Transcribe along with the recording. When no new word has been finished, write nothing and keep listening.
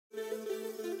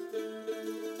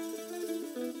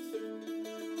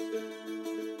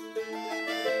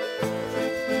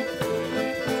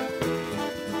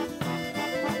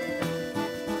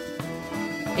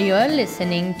You are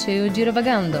listening to Giro,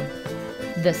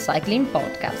 the cycling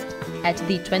podcast at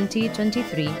the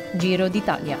 2023 Giro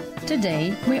d'Italia.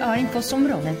 Today we are in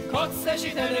Fossombrone.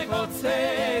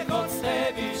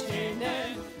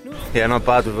 Yeah, not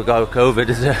bad with a guy with COVID,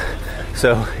 is it?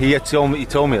 So he told me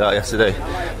that yesterday,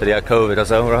 that he had COVID. I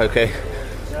was like, right, okay,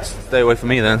 stay away from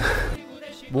me then.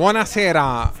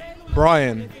 Buonasera,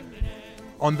 Brian.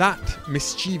 On that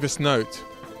mischievous note,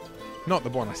 not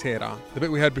the buonasera, the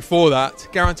bit we heard before that,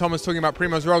 Geraint Thomas talking about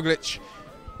Primož Roglič.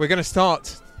 We're going to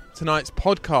start tonight's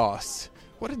podcast.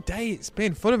 What a day it's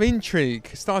been, full of intrigue.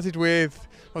 Started with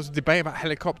lots of debate about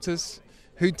helicopters,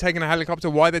 who'd taken a helicopter,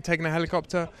 why they'd taken a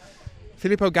helicopter,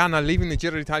 Filippo Ganna leaving the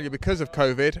Giro d'Italia because of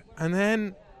COVID, and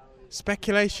then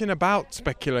speculation about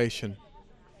speculation.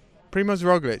 Primož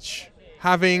Roglič,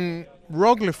 having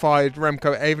Roglified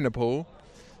Remco Evenepoel,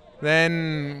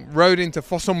 then rode into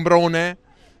Fossombrone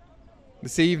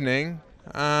this evening,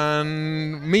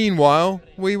 and meanwhile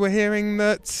we were hearing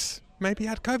that maybe he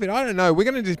had COVID. I don't know.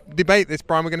 We're going to debate this,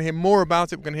 Brian. We're going to hear more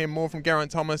about it. We're going to hear more from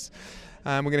Geraint Thomas.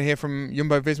 We're going to hear from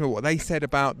Jumbo-Visma, what they said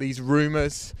about these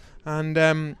rumours,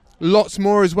 and lots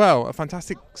more as well. A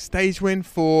fantastic stage win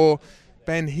for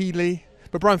Ben Healy.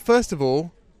 But Brian, first of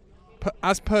all,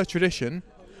 as per tradition,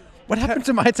 what happened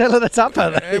to my tail of the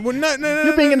tapper? Well, no,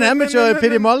 you're being an amateur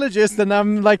epidemiologist, and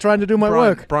I'm like trying to do my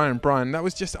work. Brian, that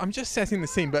was I'm just setting the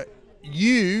scene. But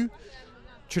you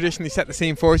traditionally set the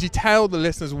scene for us. You tell the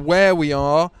listeners where we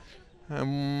are,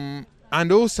 and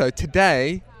also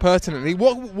today, pertinently,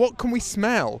 what can we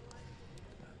smell?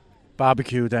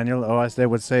 Barbecue, Daniel, or as they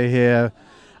would say here,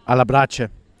 alla brace.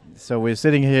 So we're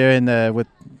sitting here in with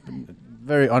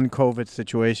very un-COVID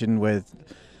situation with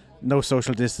no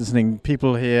social distancing.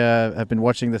 People here have been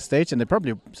watching the stage, and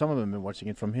some of them have been watching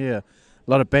it from here.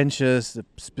 A lot of benches, the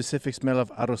specific smell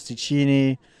of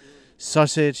arrosticini,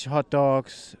 sausage, hot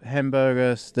dogs,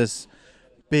 hamburgers. There's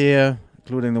beer,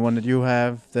 including the one that you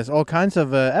have. There's all kinds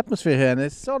of atmosphere here, and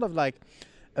it's sort of like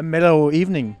a mellow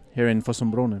evening here in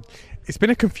Fossombrone. It's been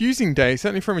a confusing day,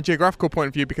 certainly from a geographical point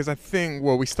of view, because I think,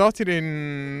 we started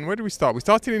in... Where did we start? We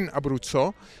started in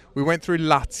Abruzzo. We went through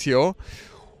Lazio.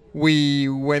 We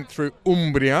went through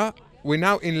Umbria. We're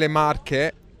now in Le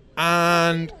Marche.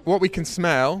 And what we can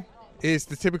smell is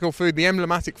the typical food, the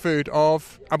emblematic food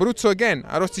of Abruzzo again,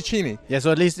 arrosticini. Yeah, so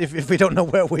at least if we don't know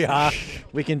where we are,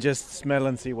 we can just smell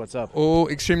and see what's up. Oh,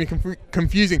 extremely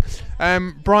confusing.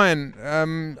 Brian,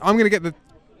 I'm going to get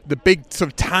the big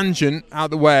sort of tangent out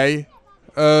of the way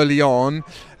early on.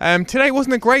 Today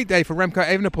wasn't a great day for Remco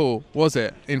Evenepoel, was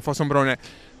it, in Fossombrone?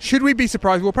 Should we be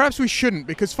surprised? Well, perhaps we shouldn't,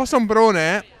 because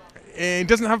Fossombrone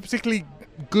doesn't have a particularly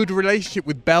good relationship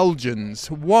with Belgians.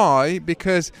 Why?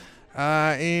 Because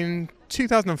in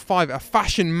 2005, a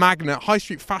fashion magnate, high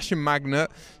street fashion magnate,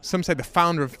 some say the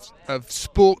founder of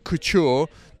Sport Couture,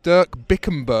 Dirk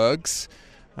Bickenbergs,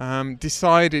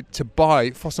 decided to buy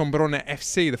Fossombrone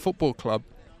FC, the football club.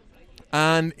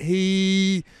 And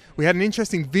we had an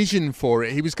interesting vision for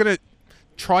it. He was going to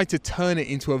try to turn it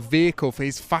into a vehicle for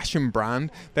his fashion brand.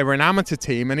 They were an amateur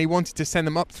team, and he wanted to send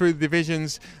them up through the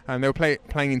divisions, and they were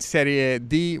playing in Serie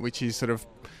D, which is sort of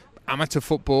amateur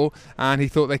football, and he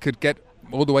thought they could get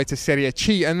all the way to Serie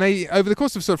C. And they, over the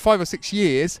course of sort of 5 or 6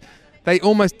 years, they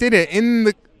almost did it.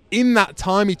 In that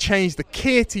time, he changed the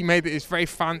kit. He made it this very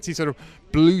fancy sort of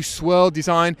blue swirl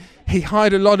design. He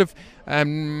hired a lot of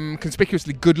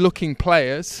conspicuously good-looking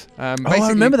players. I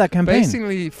remember that campaign.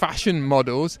 Basically fashion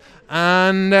models.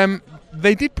 And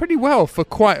they did pretty well for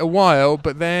quite a while,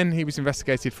 but then he was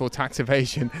investigated for tax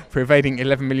evasion, for evading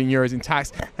 11 million euros in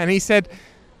tax. And he said...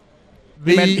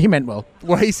 He meant well.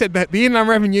 Well, he said that the inland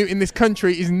revenue in this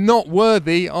country is not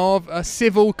worthy of a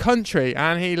civil country.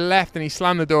 And he left, and he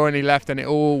slammed the door, and he left, and it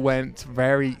all went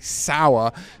very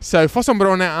sour. So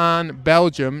Fossombrone and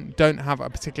Belgium don't have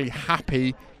a particularly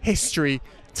happy history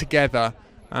together.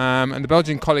 And the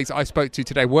Belgian colleagues I spoke to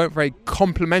today weren't very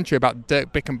complimentary about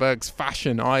Dirk Bickenberg's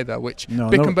fashion either, which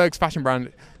Bickenberg's fashion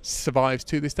brand survives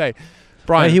to this day.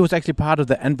 Brian, he was actually part of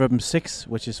the Antwerp 6,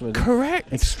 which is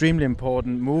correct. Extremely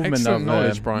important movement. Excellent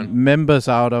knowledge, Brian. Members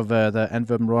out of the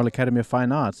Antwerp Royal Academy of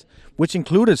Fine Arts, which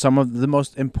included some of the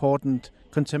most important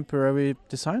contemporary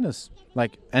designers,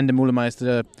 like Andy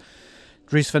Moulemeister,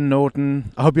 Dries van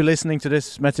Noten. I hope you're listening to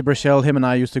this. Matty Brechel, him and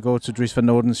I used to go to Dries van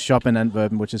Noten's shop in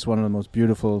Antwerp, which is one of the most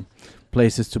beautiful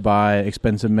places to buy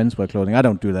expensive menswear clothing. I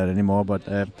don't do that anymore, but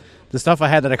the stuff I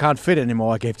had that I can't fit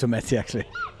anymore, I gave to Matty, actually.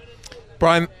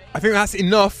 Brian, I think that's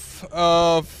enough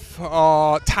of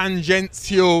our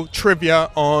tangential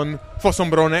trivia on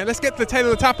Fossombrone. Let's get to the tail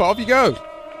of the tapper. Off you go.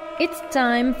 It's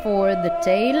time for the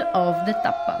tail of the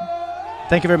tapper.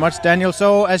 Thank you very much, Daniel.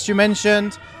 So, as you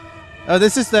mentioned, Oh,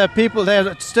 this is the people.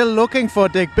 They're still looking for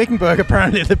Dick Bickenberg.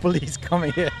 Apparently, the police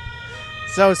coming here.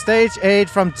 So, stage 8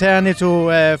 from Terni to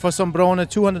Fossombrone,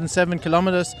 207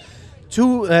 kilometers.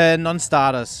 2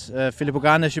 non-starters. Filippo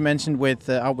Ganna, as you mentioned,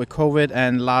 out with COVID,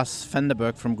 and Lars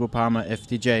Vanderberg from Groupama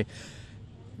FDJ.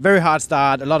 Very hard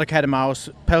start, a lot of cat and mouse.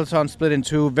 Peloton split in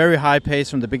 2, very high pace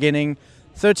from the beginning.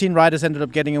 13 riders ended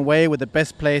up getting away, with the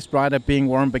best placed rider being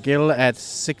Warren Begill at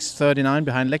 6:39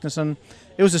 behind Legnesson.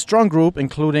 It was a strong group,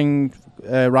 including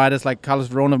riders like Carlos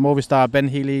Verona of Movistar, Ben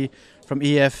Healy from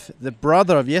EF, the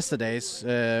brother of yesterday's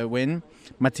win,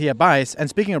 Mattia Baez, and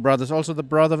speaking of brothers, also the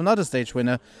brother of another stage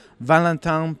winner,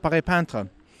 Valentin Paré-Peintre.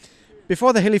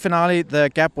 Before the Healy finale, the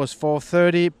gap was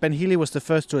 4:30. Ben Healy was the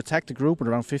first to attack the group with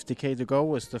around 50k to go. It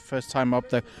was the first time up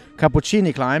the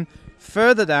Cappuccini climb.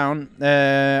 Further down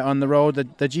on the road,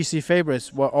 the GC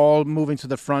favorites were all moving to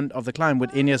the front of the climb,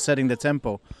 with Ineos setting the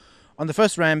tempo. On the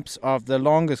first ramps of the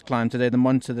longest climb today, the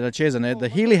Monte della Cesane, the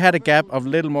Healy had a gap of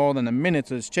little more than a minute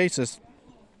to his chasers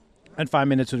and 5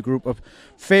 minutes to the group of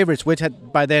favorites, which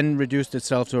had by then reduced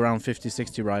itself to around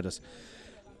 50-60 riders.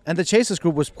 And the chasers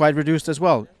group was quite reduced as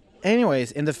well.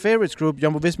 Anyways, in the favorites group,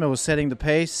 Jumbo-Visma was setting the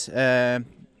pace.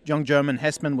 Young German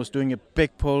Hessmann was doing a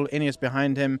big pull, Ineos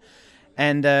behind him.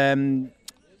 And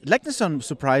Legnesson,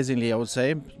 surprisingly, I would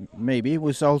say, maybe,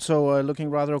 was also looking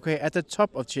rather okay at the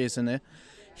top of Cesane.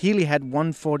 Healy had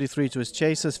 1:43 to his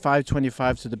chasers,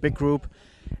 5:25 to the big group,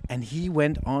 and he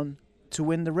went on to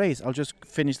win the race. I'll just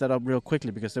finish that up real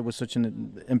quickly because there was such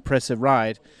an impressive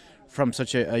ride from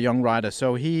such a young rider.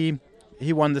 So he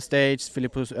won the stage.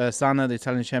 Filippo Sana, the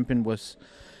Italian champion, was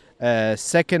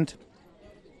second.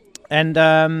 And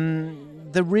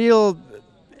the real,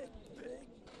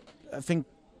 I think,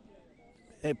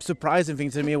 surprising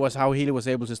thing to me was how Healy was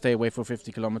able to stay away for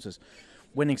 50 kilometers,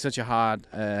 winning such a hard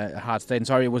stage. And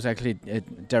sorry, it was actually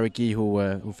Derek Gee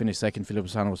who finished second. Filippo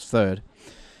Sana was third.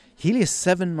 Healy is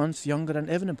 7 months younger than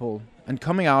Evenepoel, and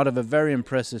coming out of a very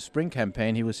impressive spring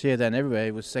campaign. He was here, then everywhere.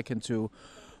 He was second to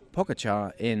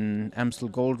Pogačar in Amstel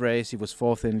Gold Race. He was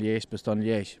fourth in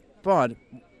Liège-Bastogne-Liège. But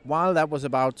while that was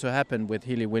about to happen, with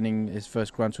Healy winning his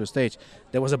first Grand Tour stage,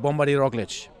 there was a Bomba di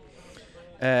Roglic.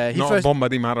 Not a Bomba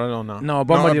di Maradona. No,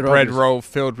 Bomba di Roglic. Not a bread roll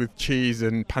filled with cheese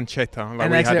and pancetta like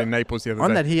we had in Naples the other day.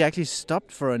 On that, he actually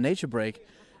stopped for a nature break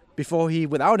before he,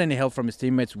 without any help from his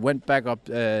teammates, went back up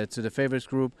to the favorites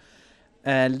group.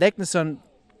 Legnesson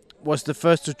was the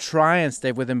first to try and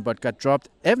stay with him, but got dropped.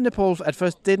 Evenepoel at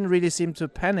first didn't really seem to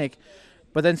panic,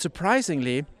 but then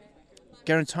surprisingly,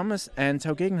 Geraint Thomas and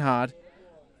Tao Gegenhardt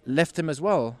left him as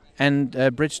well and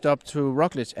bridged up to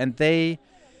Roglic, and they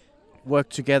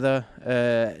worked together,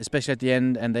 especially at the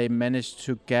end, and they managed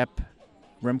to gap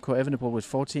Remco Evenepoel with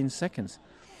 14 seconds.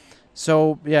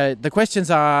 So yeah, the questions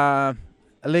are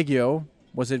legio.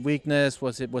 Was it weakness?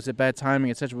 Was it bad timing,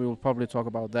 etc.? We will probably talk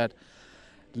about that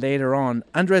later on.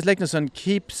 Andreas Legnesson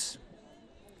keeps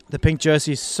the pink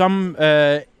jersey. Some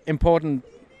important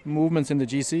movements in the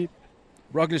GC.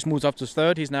 Roglic moves up to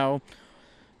third. He's now,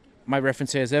 my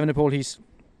reference here is Evenepoel. He's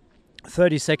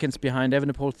 30 seconds behind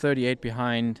Evenepoel, 38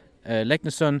 behind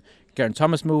Legnesson. Geraint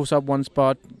Thomas moves up one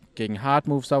spot. Gegenhardt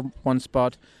moves up one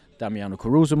spot. Damiano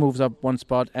Caruso moves up one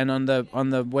spot. And on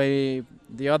the way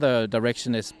the other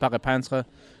direction is Paré-Peintre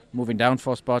moving down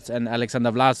 4 spots, and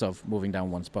Alexander Vlasov moving down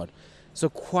 1 spot. So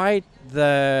quite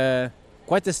the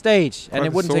stage, and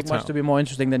it wouldn't take much to be more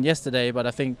interesting than yesterday. But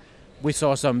I think we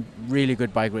saw some really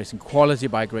good bike racing, quality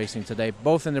bike racing today,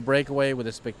 both in the breakaway with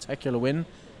a spectacular win,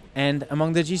 and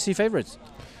among the GC favourites.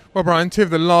 Well, Brian, 2 of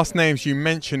the last names you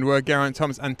mentioned were Geraint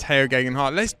Thomas and Tao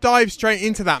Gegenhardt. Let's dive straight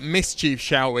into that mischief,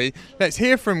 shall we? Let's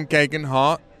hear from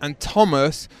Gegenhardt and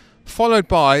Thomas, followed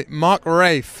by Mark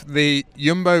Rafe, the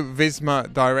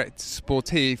Jumbo-Visma Director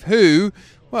Sportif, who,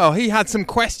 well, he had some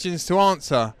questions to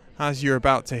answer, as you're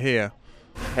about to hear.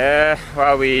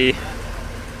 Well, we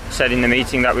said in the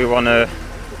meeting that we want to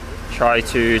try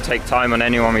to take time on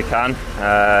anyone we can,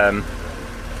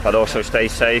 but also stay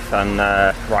safe and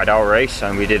ride our race,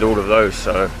 and we did all of those.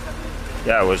 So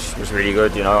yeah, it was really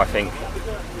good. You know, I think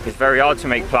it's very hard to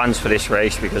make plans for this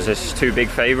race because there's 2 big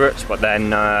favourites, but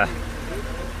then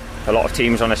a lot of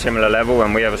teams on a similar level,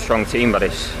 and we have a strong team, but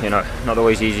it's, you know, not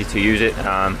always easy to use it.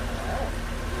 A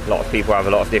lot of people have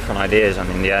a lot of different ideas, and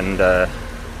in the end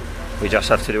we just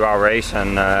have to do our race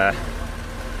and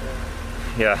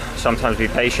sometimes be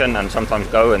patient and sometimes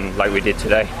go, and like we did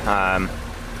today.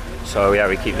 So yeah,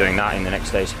 we keep doing that in the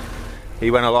next days. He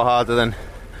went a lot harder than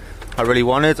I really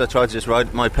wanted. I tried to just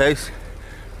ride my pace.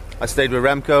 I stayed with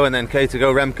Remco, and then to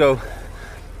go Remco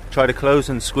tried to close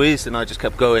and squeeze, and I just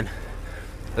kept going.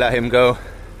 Let him go.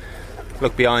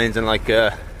 Look behind, and like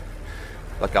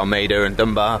Almeida and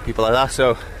Dunbar, people like that.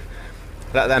 So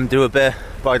let them do a bit,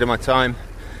 bided my time,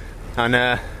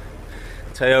 and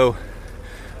Teo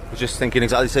was just thinking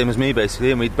exactly the same as me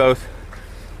basically, and we'd both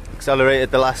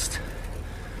accelerated the last,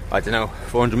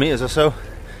 400 metres or so.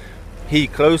 He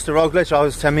closed to Roglic, I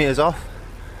was 10 metres off,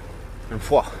 and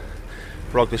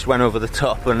Roglic went over the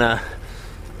top, and I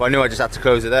knew I just had to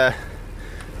close it there.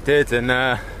 Did, and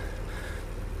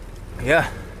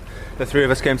the three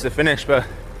of us came to the finish, but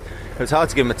it was hard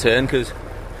to give him a turn because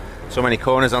so many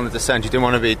corners on the descent. You didn't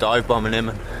want to be dive bombing him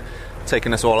and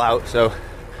taking us all out, so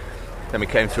then we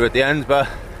came through at the end. But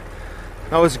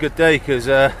that was a good day because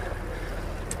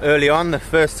early on, the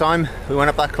first time we went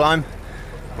up that climb,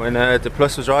 when De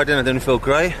Plus was riding, I didn't feel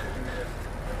great,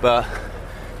 but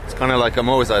it's kind of like I'm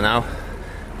always like now,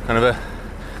 kind of a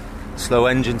slow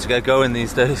engine to get going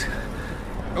these days.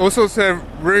 All sorts of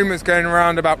rumours going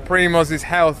around about Primož's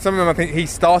health. Some of them, I think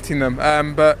he's starting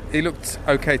them, but he looked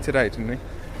okay today, didn't he?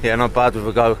 Yeah, not bad with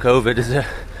a guy with COVID, is it?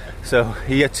 So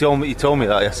he told me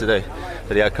that yesterday,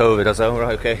 that he had COVID. I was like, oh,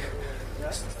 right, okay,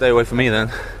 stay away from me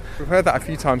then. We've heard that a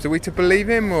few times. Are we to believe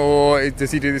him, or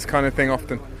does he do this kind of thing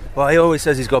often? Well, he always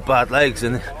says he's got bad legs,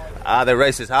 and the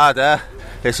race is hard there.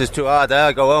 This is too hard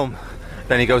there, go home.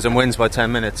 Then he goes and wins by 10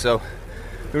 minutes, so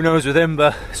who knows with him,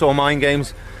 but it's all mind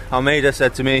games. Almeida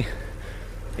said to me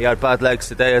he had bad legs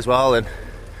today as well, and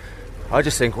I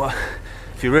just think, well,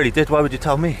 if you really did, why would you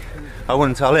tell me? I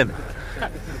wouldn't tell him.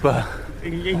 But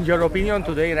in your opinion,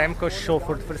 today Remco showed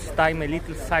for the first time a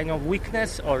little sign of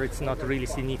weakness, or it's not really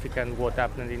significant what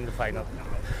happened in the final?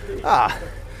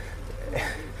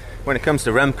 When it comes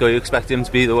to Remco, you expect him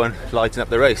to be the one lighting up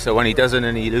the race, so when he doesn't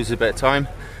and he loses a bit of time,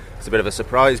 it's a bit of a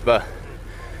surprise, but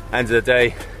end of the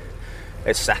day,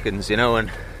 it's seconds,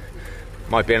 and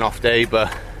might be an off day,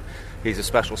 but he's a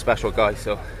special guy,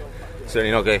 so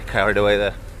certainly not get carried away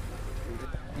there.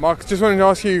 Mark, just wanted to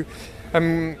ask you,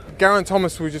 Geraint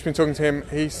Thomas, we've just been talking to him,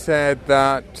 he said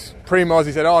that Primož,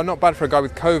 he said, not bad for a guy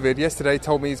with COVID. Yesterday he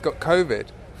told me he's got COVID.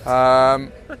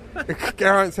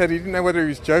 Geraint said he didn't know whether he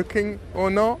was joking or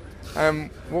not.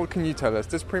 What can you tell us?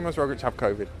 Does Primož Roglic have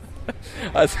COVID?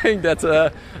 I think that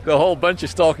the whole bunch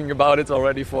is talking about it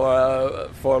already for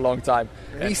a long time.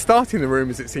 He's starting the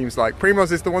rumours, it seems like.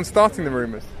 Primož is the one starting the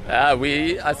rumours.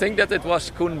 I think that it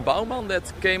was Koen Bouwman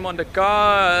that came on the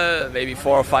car maybe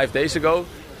 4 or 5 days ago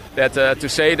that to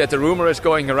say that the rumour is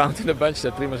going around in the bunch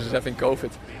that Primož is having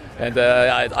COVID. And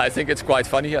I think it's quite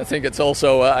funny. I think it's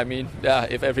also,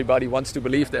 if everybody wants to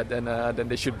believe that, then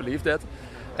they should believe that.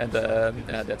 And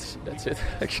that's it,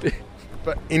 actually.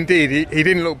 But indeed, he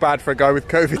didn't look bad for a guy with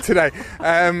COVID today.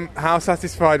 How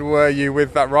satisfied were you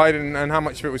with that ride, and how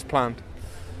much of it was planned?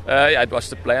 It was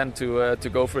the plan to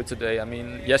go for it today. I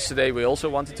mean, yesterday we also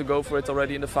wanted to go for it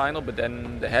already in the final, but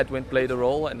then the headwind played a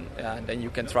role, and then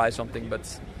you can try something.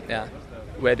 But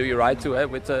where do you ride to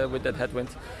with that headwind?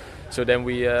 So then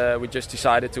we just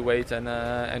decided to wait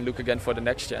and look again for the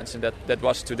next chance, and that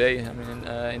was today. I mean,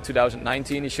 in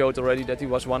 2019 he showed already that he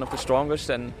was one of the strongest,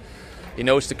 and he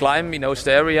knows the climb, he knows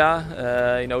the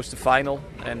area, he knows the final,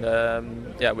 and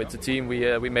with the team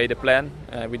we made a plan.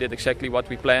 We did exactly what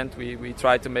we planned. We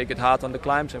tried to make it hard on the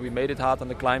climbs, and we made it hard on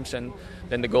the climbs. And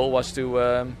then the goal was to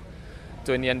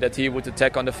in the end that he would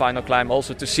attack on the final climb,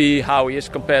 also to see how he is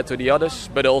compared to the others,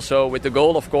 but also with the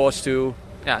goal, of course, to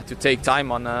take time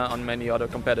on many other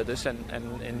competitors. And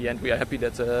in the end, we are happy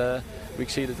that we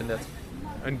succeeded in that.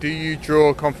 And do you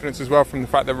draw confidence as well from the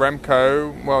fact that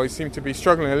Remco, he seemed to be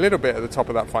struggling a little bit at the top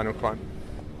of that final climb?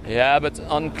 Yeah, but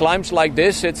on climbs like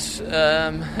this, it's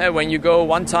when you go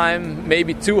one time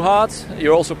maybe too hard,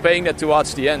 you're also paying that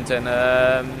towards the end, and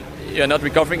you're not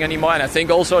recovering anymore. And I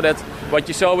think also that what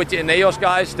you saw with the Ineos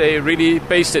guys, they really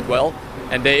paced it well,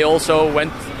 and they also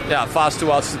went fast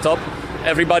towards the top.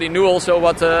 Everybody knew also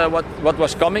what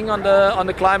was coming on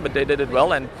the climb, but they did it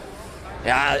well. And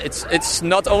it's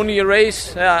not only a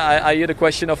race. I hear the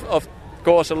question of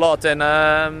course a lot,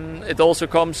 and it also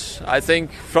comes, I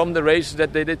think, from the race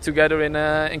that they did together in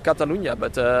Catalonia.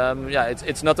 But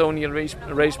it's not only a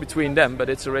race between them, but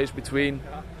it's a race between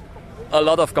a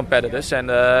lot of competitors, and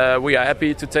we are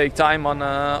happy to take time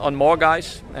on more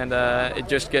guys, and it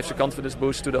just gives a confidence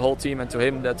boost to the whole team and to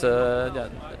him that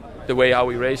the way how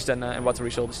we raced and what the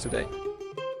result is today.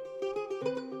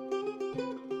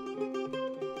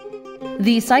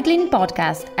 The cycling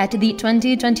podcast at the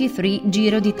 2023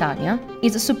 Giro d'Italia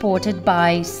is supported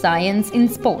by Science in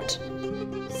Sport.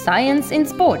 Science in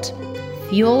Sport,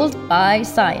 fueled by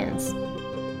science.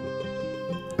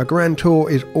 A Grand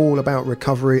Tour is all about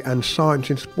recovery, and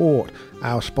Science in Sport,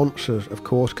 our sponsors, of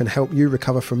course, can help you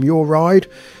recover from your ride.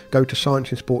 Go to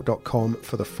scienceinsport.com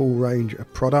for the full range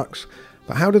of products.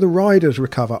 But how do the riders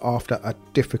recover after a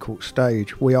difficult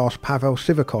stage? We asked Pavel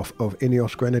Sivakov of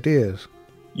Ineos Grenadiers.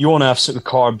 You want to have a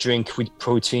carb drink with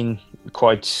protein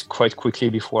quite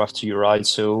quickly after you ride.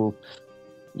 So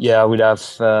yeah, I would have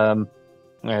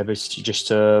basically just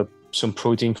some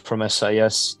protein from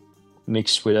SIS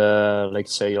mixed with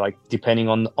depending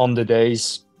on the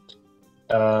days,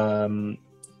 and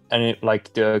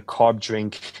the carb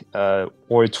drink,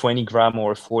 or a 20 gram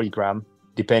or a 40 gram,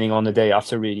 depending on the day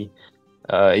after really.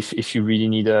 If you really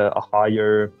need a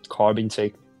higher carb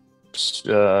intake,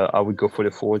 I would go for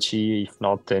the 40. If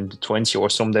not, then the 20. Or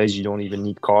some days you don't even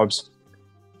need carbs.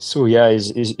 So yeah,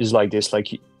 it's like this.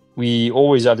 Like we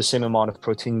always have the same amount of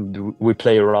protein. We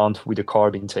play around with the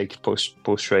carb intake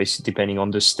post race, depending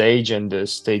on the stage and the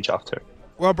stage after.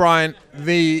 Well, Brian,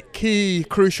 the key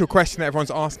crucial question that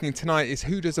everyone's asking tonight is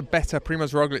who does a better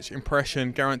Primož Roglic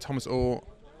impression, Geraint Thomas or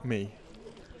me?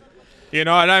 You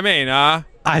know what I mean, huh?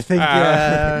 I think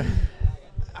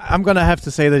I'm gonna have to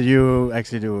say that you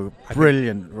actually do a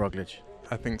brilliant Roglic.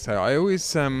 I think so. I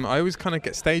always kind of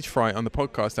get stage fright on the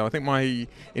podcast. Though I think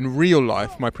in real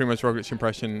life my Primož Roglic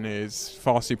impression is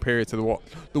far superior to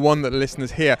the one that the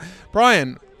listeners hear.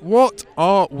 Brian, what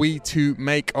are we to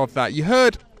make of that? You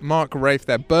heard Mark Rafe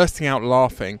there bursting out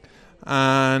laughing,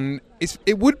 and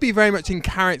it would be very much in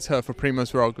character for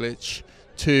Primož Roglic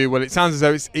to. Well, it sounds as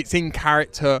though it's in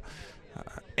character.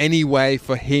 Anyway,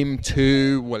 for him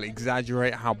to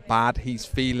exaggerate how bad he's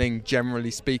feeling,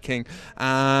 generally speaking,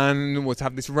 and to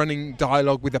have this running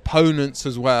dialogue with opponents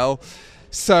as well.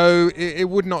 So it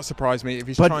would not surprise me if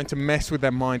he's trying to mess with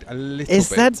their mind a little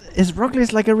bit. Is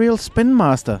Roglic like a real spin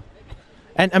master?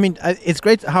 And I mean, it's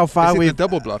great how far we. Is it the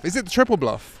double bluff? Is it the triple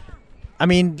bluff? I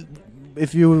mean,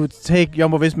 if you take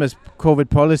Jumbo-Visma's COVID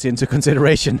policy into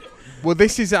consideration. Well,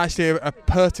 this is actually a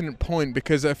pertinent point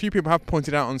because a few people have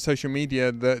pointed out on social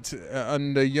media that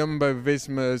under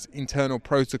Jumbo-Visma's internal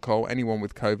protocol, anyone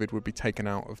with COVID would be taken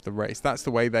out of the race. That's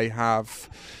the way they have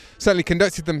certainly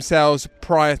conducted themselves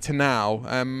prior to now.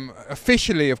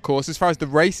 Officially, of course, as far as the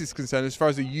race is concerned, as far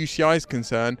as the UCI is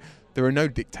concerned, there are no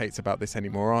dictates about this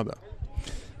anymore, are there?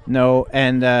 No,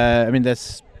 and I mean,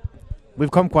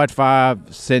 we've come quite far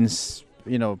since,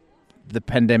 the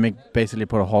pandemic basically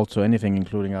put a halt to anything,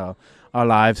 including our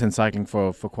lives and cycling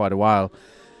for quite a while.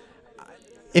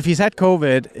 If he's had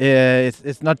COVID,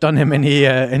 it's not done him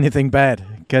anything bad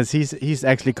because he's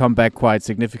actually come back quite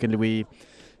significantly. We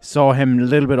saw him a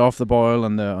little bit off the boil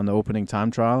on the opening time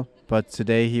trial, but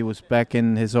today he was back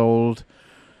in his old.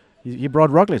 He brought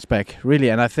Roglic back really,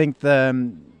 and I think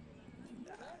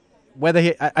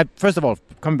whether first of all,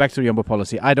 coming back to the Jumbo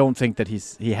policy, I don't think that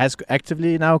he has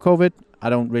actively now COVID. I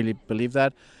don't really believe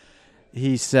that.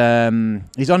 He's on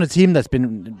a team that's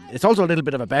been. It's also a little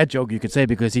bit of a bad joke, you could say,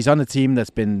 because he's on a team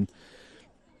that's been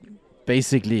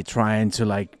basically trying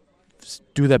to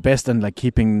do their best and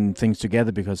keeping things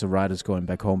together because the riders going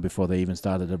back home before they even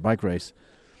started a bike race.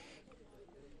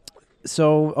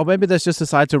 So, or maybe there's just a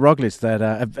side to Roglic that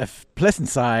a pleasant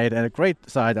side and a great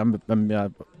side. I'm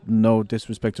no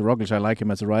disrespect to Roglic. I like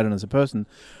him as a rider and as a person,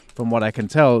 from what I can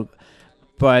tell.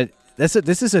 But this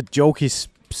is a jokey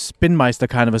spinmeister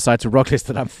kind of a side to Roglic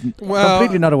that I'm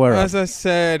completely not aware of. As I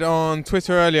said on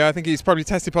Twitter earlier, I think he's probably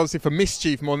tested positive for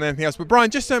mischief more than anything else. But Brian,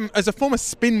 just as a former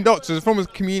spin doctor, as a former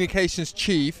communications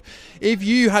chief, if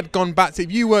you had gone back to,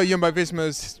 if you were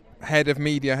Jumbo-Visma's head of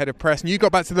media, head of press, and you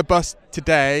got back to the bus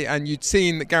today and you'd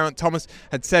seen that Geraint Thomas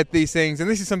had said these things, and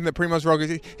this is something that Primož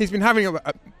Roglic, he's been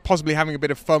possibly having a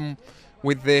bit of fun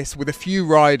with this, with a few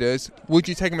riders, would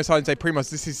you take him aside and say, Primož,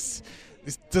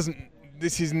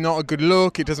 this is not a good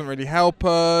look, it doesn't really help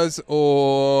us?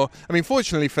 Or, I mean,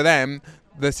 fortunately for them,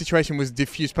 the situation was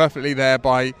diffused perfectly there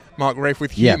by Mark Rafe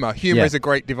with humour. Yeah. Humour is a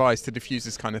great device to diffuse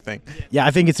this kind of thing. Yeah,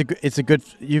 I think it's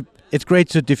great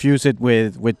to diffuse it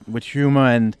with humour.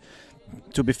 And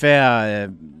to be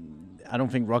fair, I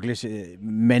don't think Roglic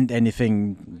meant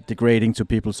anything degrading to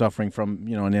people suffering from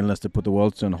an illness to put the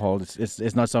world to a halt.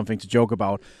 It's not something to joke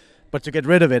about. But to get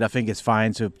rid of it, I think it's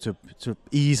fine to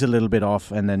ease a little bit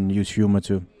off and then use humour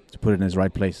to put it in its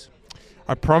right place.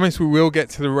 I promise we will get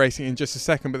to the racing in just a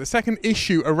second, but the second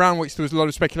issue around which there was a lot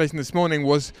of speculation this morning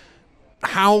was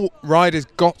how riders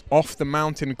got off the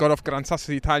mountain, got off Gran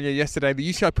Sasso d'Italia yesterday. The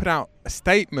UCI put out a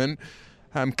statement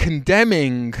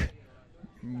condemning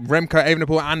Remco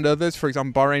Evenepoel and others. For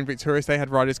example, Bahrain Victorious, they had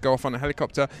riders go off in a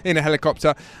helicopter,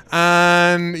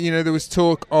 and there was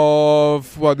talk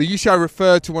of, the UCI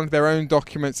referred to one of their own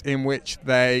documents in which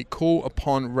they call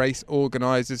upon race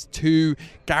organisers to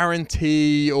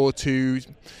guarantee or to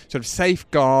sort of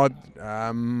safeguard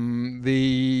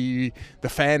the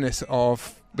fairness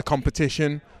of the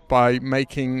competition by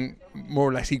making more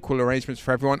or less equal arrangements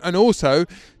for everyone, and also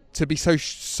to be so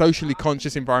socially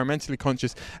conscious, environmentally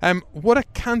conscious. What I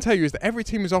can tell you is that every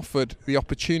team was offered the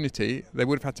opportunity. They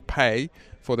would have had to pay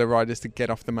for their riders to get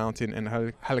off the mountain in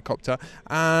a helicopter,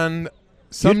 and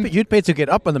you'd pay to get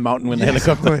up on the mountain with the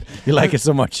helicopter. You like it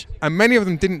so much. And many of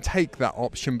them didn't take that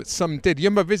option, but some did.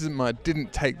 Jumbo-Visma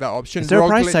didn't take that option. Is there a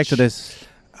price tag to this?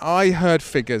 I heard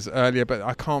figures earlier, but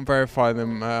I can't verify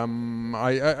them.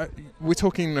 We're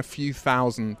talking a few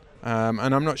thousand,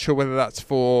 and I'm not sure whether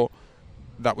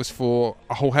that was for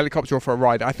a whole helicopter or for a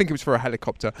rider. I think it was for a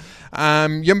helicopter.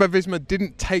 Jumbo-Visma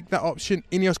didn't take that option.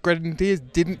 Ineos Grenadiers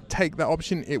didn't take that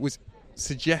option. It was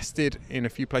suggested in a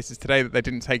few places today that they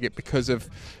didn't take it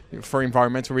for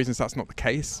environmental reasons. That's not the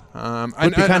case. It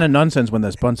would be kind of nonsense when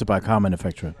they're sponsored by a car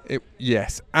manufacturer.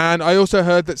 Yes. And I also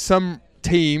heard that some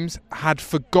teams had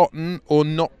forgotten or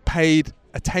not paid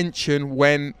attention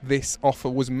when this offer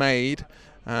was made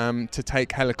to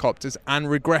take helicopters, and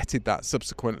regretted that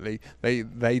subsequently.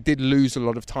 They did lose a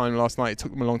lot of time last night. It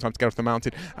took them a long time to get off the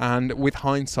mountain, and with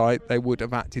hindsight they would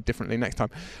have acted differently next time.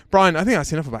 Brian, I think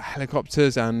that's enough about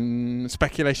helicopters and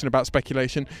speculation about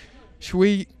speculation. Should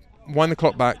we wind the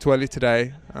clock back to earlier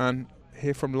today and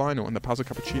hear from Lionel and the Pausa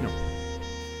Cappuccino?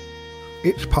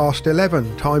 It's past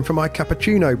 11, time for my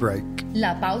cappuccino break.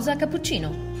 La Pausa Cappuccino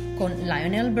con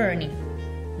Lionel Burney,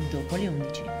 dopo le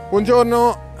 11.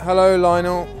 Buongiorno. Hello,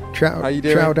 Lionel. Ciao. How you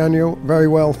doing? Ciao, Daniel. Very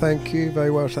well, thank you. Very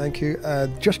well, thank you.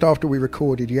 Just after we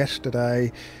recorded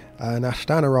yesterday, an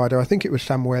Astana rider, I think it was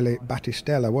Samuele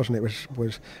Battistella, wasn't it,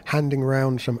 was handing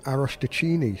around some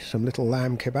arrosticini, some little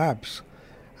lamb kebabs.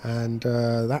 And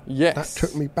that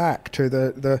took me back to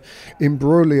the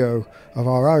imbroglio of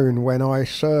our own when I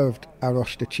served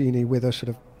arrosticini with a sort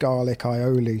of garlic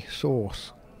aioli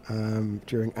sauce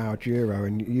during our Giro,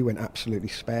 and you went absolutely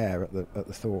spare at the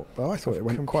thought. But I thought it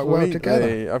went quite well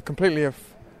together. I've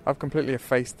completely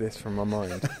effaced this from my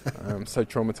mind. So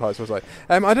traumatised was I.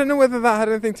 I don't know whether that had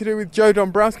anything to do with Joe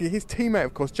Dombrowski, his teammate,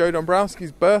 of course, Joe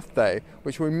Dombrowski's birthday,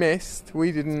 which we missed.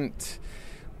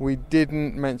 We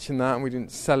didn't mention that, and we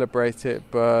didn't celebrate it,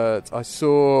 but I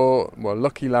saw,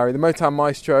 lucky Larry, the Motown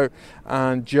Maestro,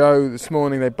 and Joe this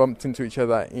morning. They bumped into each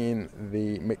other in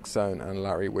the mix zone, and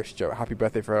Larry wished Joe a happy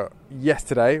birthday for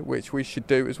yesterday, which we should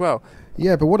do as well.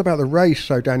 Yeah, but what about the race,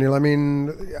 though, Daniel? I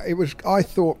mean, it was, I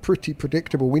thought, pretty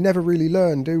predictable. We never really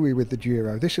learn, do we, with the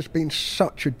Giro? This has been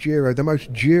such a Giro, the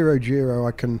most Giro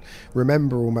I can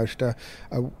remember almost.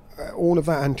 All of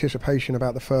that anticipation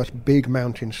about the first big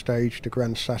mountain stage to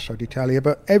Gran Sasso d'Italia,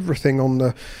 but everything on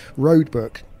the road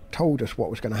book told us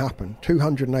what was going to happen.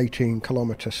 218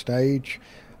 kilometre stage,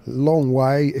 long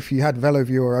way. If you had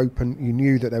VeloViewer open, you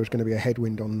knew that there was going to be a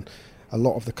headwind on a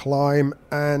lot of the climb,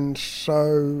 and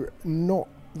so not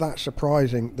that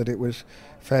surprising that it was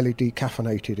fairly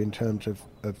decaffeinated in terms of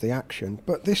the action.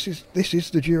 But this is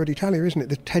the Giro d'Italia, isn't it?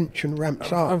 The tension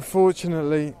ramps up.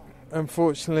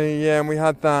 Unfortunately, yeah, and we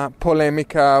had that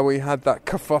polemica, we had that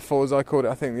kerfuffle, as I called it,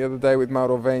 I think, the other day with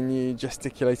Mauro Vegni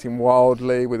gesticulating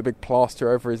wildly with a big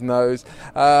plaster over his nose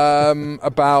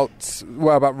about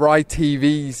Rai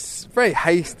TV's very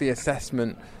hasty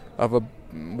assessment of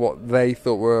what they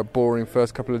thought were a boring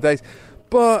first couple of days.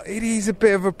 But it is a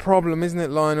bit of a problem, isn't it,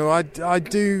 Lionel? I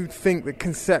do think that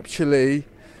conceptually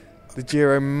the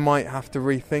Giro might have to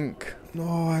rethink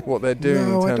what they're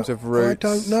doing in terms of routes. I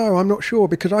don't know. I'm not sure,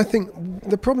 because I think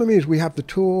the problem is we have the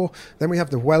Tour, then we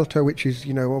have the Vuelta, which is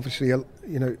obviously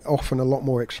often a lot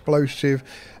more explosive,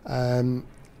 and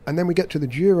then we get to the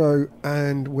Giro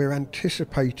and we're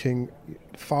anticipating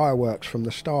fireworks from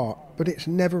the start, but it's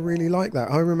never really like that.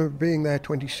 I remember being there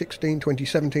 2016,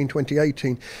 2017,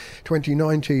 2018,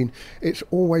 2019. It's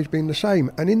always been the same.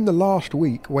 And in the last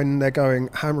week, when they're going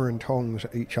hammer and tongs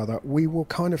at each other, we will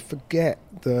kind of forget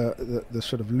the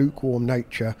sort of lukewarm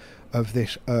nature of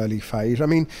this early phase. I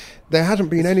mean, there hasn't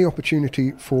been any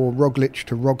opportunity for Roglic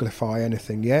to Roglify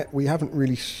anything yet. We haven't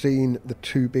really seen the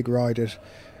two big riders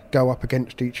go up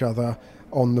against each other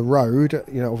on the road.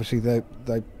 Obviously they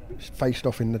faced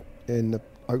off in the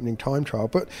opening time trial,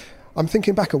 but I'm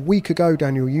thinking back a week ago,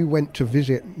 Daniel, you went to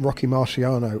visit Rocky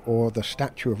Marciano, or the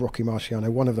statue of Rocky Marciano,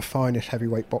 one of the finest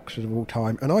heavyweight boxers of all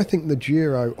time, and I think the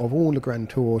Giro of all the Grand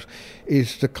Tours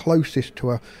is the closest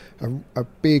to a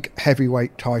big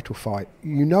heavyweight title fight.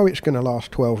 It's going to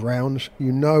last 12 rounds.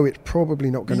 It's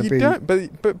probably not going to be...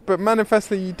 But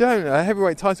manifestly you don't.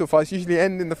 Heavyweight title fights usually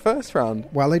end in the first round.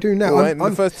 Well, they do now. In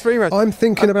the first 3 rounds. I'm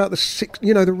thinking about the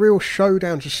real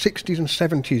showdowns, the 60s and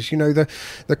 70s,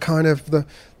 the kind of the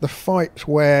fights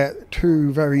where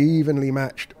two very evenly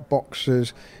matched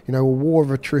boxers, a war of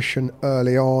attrition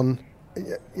early on,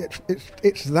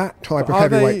 It's that type of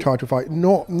heavyweight title fight,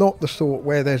 not the sort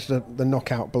where there's the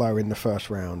knockout blow in the first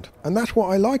round, and that's what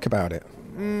I like about it.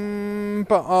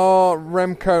 But are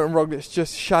Remco and Roglic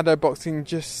just shadow boxing,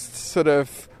 just sort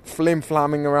of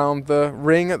flim-flamming around the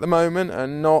ring at the moment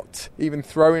and not even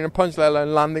throwing a punch, let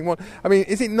alone landing one? I mean,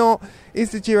 is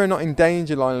the Giro not in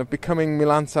danger, Lionel, of becoming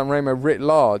Milan-San Remo writ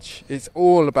large? It's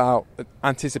all about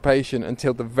anticipation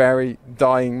until the very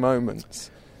dying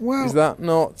moments. Well, is that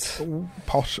not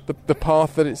the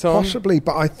path that it's on? Possibly,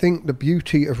 but I think the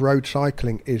beauty of road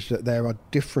cycling is that there are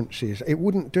differences. It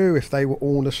wouldn't do if they were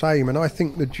all the same, and I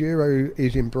think the Giro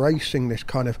is embracing this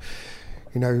kind of,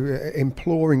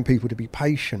 imploring people to be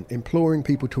patient, imploring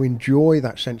people to enjoy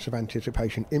that sense of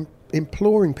anticipation,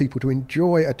 imploring people to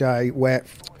enjoy a day where,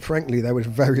 frankly, there was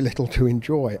very little to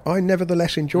enjoy. I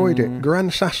nevertheless enjoyed it.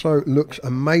 Gran Sasso looks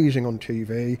amazing on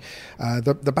TV.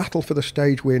 The battle for the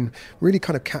stage win really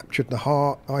kind of captured the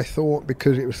heart, I thought,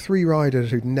 because it was three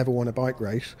riders who'd never won a bike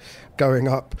race going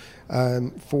up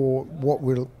for what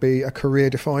will be a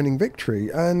career-defining victory.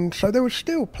 And so there was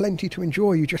still plenty to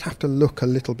enjoy. You just have to look a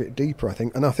little bit deeper, I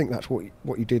think. And I think that's what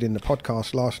you did in the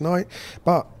podcast last night.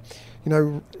 But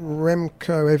Remco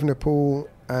Evenepoel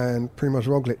and Primož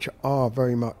Roglic are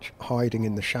very much hiding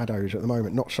in the shadows at the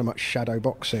moment, not so much shadow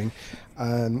boxing.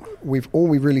 We've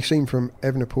really seen from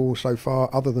Evenepoel so far,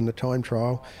 other than the time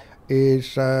trial,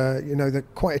 is the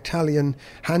quite Italian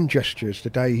hand gestures the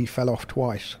day he fell off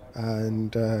twice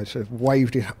and sort of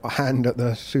waved his hand at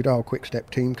the Soudal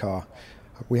Quick-Step team car.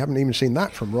 We haven't even seen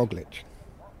that from Roglic.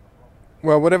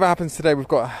 Well, whatever happens today, we've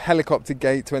got a helicopter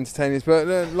gate to entertain us. But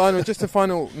Lionel, just a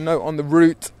final note on the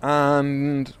route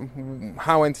and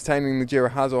how entertaining the Giro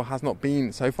has or has not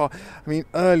been so far. I mean,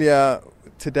 earlier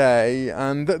today,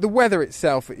 and the weather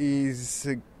itself is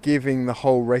giving the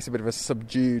whole race a bit of a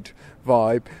subdued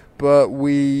vibe. But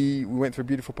we went through a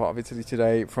beautiful part of Italy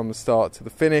today from the start to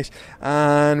the finish,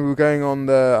 and we were going on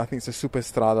I think it's a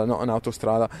superstrada, not an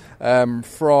autostrada,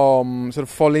 from sort of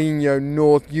Foligno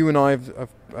north. You and I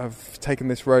have taken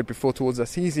this road before towards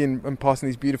Assisi and passing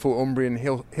these beautiful Umbrian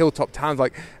hilltop towns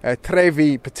like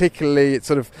Trevi, particularly. It's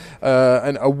sort of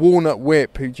a walnut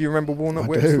whip. Do you remember walnut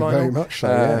whips, Lionel? I do, very much so,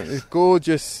 yes. It's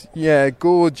gorgeous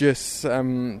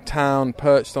town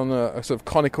perched on a sort of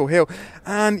conical hill.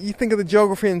 And you think of the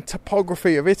geography and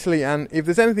topography of Italy, and if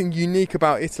there's anything unique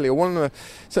about Italy, or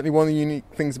certainly one of the unique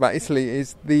things about Italy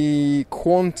is the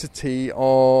quantity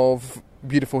of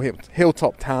beautiful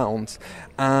hilltop towns,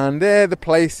 and they're the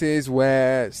places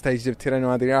where stages of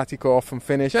Tirreno Adriatico often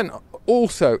finish, and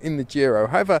also in the Giro.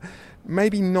 However,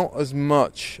 maybe not as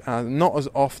much, not as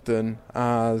often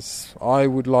as I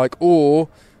would like, or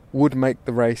would make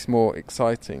the race more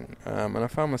exciting. And I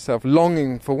found myself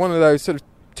longing for one of those sort of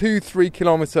 2-3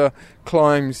 kilometre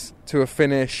climbs to a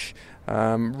finish,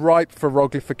 ripe for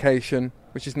Roglification,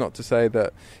 which is not to say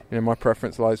that my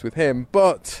preference lies with him,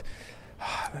 but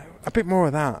a bit more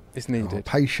of that is needed.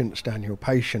 Patience, Daniel,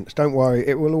 patience. Don't worry,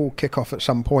 it will all kick off at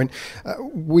some point.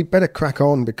 We'd better crack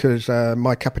on because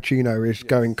my cappuccino is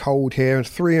going cold here, and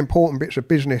 3 important bits of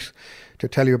business to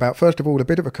tell you about. First of all, a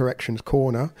bit of a corrections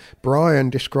corner. Brian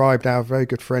described our very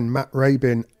good friend Matt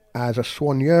Rabin as a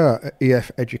soigneur at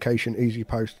EF Education Easy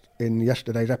Post in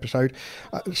yesterday's episode.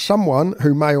 Someone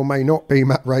who may or may not be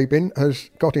Matt Rabin has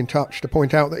got in touch to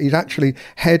point out that he's actually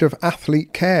head of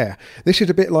athlete care. This is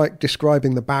a bit like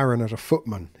describing the Baron as a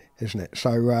footman, isn't it?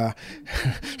 So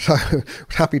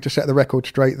happy to set the record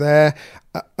straight there.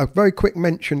 A very quick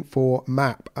mention for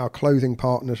MAP, our clothing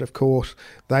partners, of course.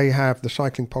 They have the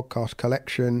Cycling Podcast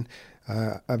collection.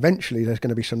 Eventually there's going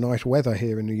to be some nice weather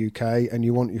here in the UK, and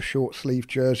you want your short sleeve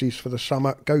jerseys for the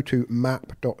summer, go to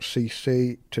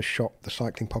map.cc to shop the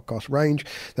Cycling Podcast range.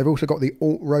 They've also got the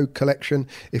Alt Road collection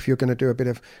if you're going to do a bit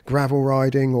of gravel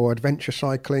riding or adventure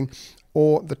cycling,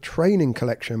 or the training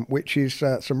collection, which is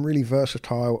some really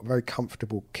versatile, very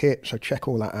comfortable kit. So check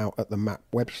all that out at the MAP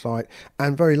website.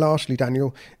 And very lastly,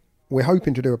 Daniel, we're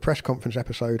hoping to do a press conference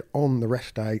episode on the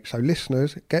rest day. So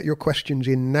listeners, get your questions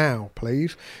in now,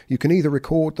 please. You can either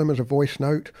record them as a voice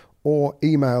note or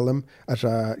email them as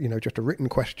just a written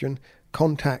question,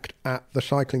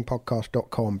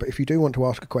 contact@thecyclingpodcast.com. But if you do want to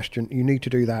ask a question, you need to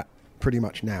do that pretty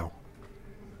much now.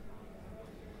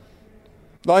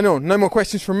 Lionel, no more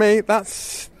questions from me.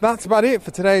 That's about it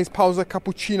for today's Pausa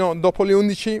Cappuccino dopo le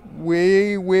 11.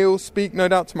 We will speak no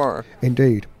doubt tomorrow.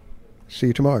 Indeed. See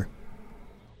you tomorrow.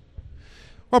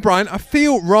 Well, Brian, I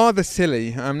feel rather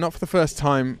silly. Not for the first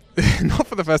time, not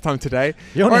for the first time today,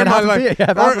 or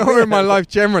in my life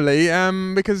generally,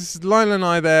 because Lionel and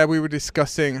I we were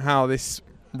discussing how this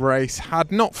race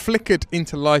had not flickered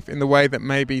into life in the way that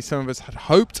maybe some of us had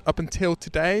hoped up until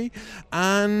today.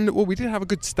 And, well, we did have a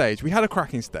good stage. We had a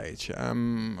cracking stage,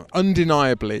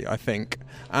 undeniably, I think.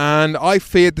 And I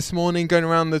feared this morning, going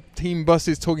around the team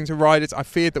buses, talking to riders, I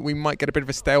feared that we might get a bit of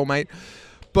a stalemate.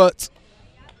 But,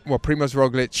 well, Primož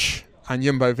Roglič and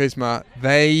Jumbo-Visma,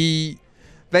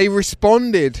 they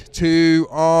responded to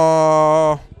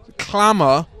our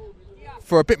clamour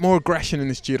for a bit more aggression in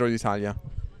this Giro d'Italia.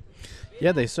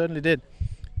 Yeah, they certainly did.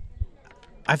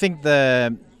 I think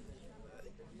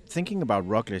thinking about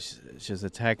Roglic's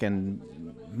attack, and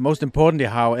most importantly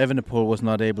how Evenepoel was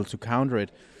not able to counter it.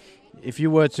 If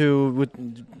you were to,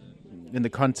 in the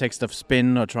context of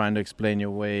spin or trying to explain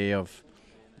your way of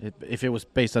it, if it was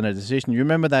based on a decision, you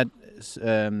remember that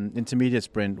intermediate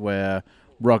sprint where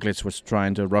Roglic was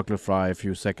trying to Roglify a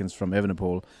few seconds from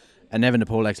Evenepoel, and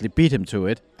Evenepoel actually beat him to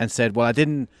it and said, well, I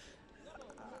didn't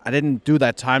do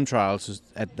that time trial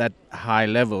at that high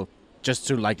level just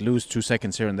to lose 2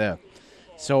 seconds here and there.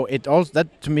 So it also,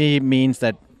 that to me means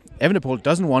that Evenepoel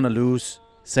doesn't want to lose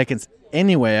seconds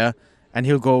anywhere, and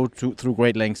he'll go through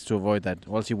great lengths to avoid that.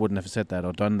 Or else he wouldn't have said that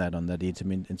or done that on that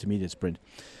intermediate sprint.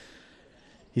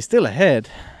 He's still ahead,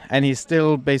 and he's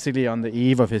still basically on the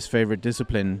eve of his favorite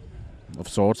discipline of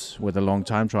sorts with a long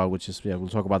time trial, which is, we'll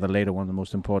talk about that later, one of the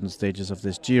most important stages of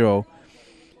this Giro.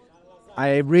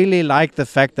 I really like the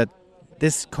fact that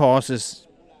this causes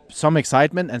some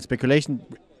excitement and speculation.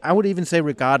 I would even say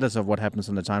regardless of what happens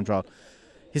on the time trial.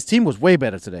 His team was way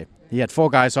better today. He had 4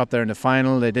 guys up there in the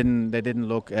final. They didn't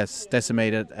look as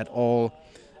decimated at all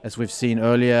as we've seen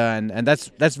earlier, and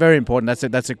that's very important.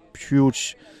 That's a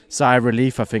huge sigh of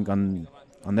relief, I think, on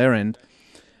their end.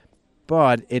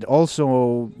 But it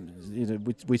also,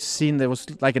 we've seen there was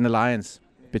like an alliance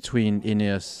between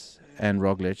Ineos and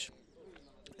Roglic,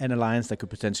 an alliance that could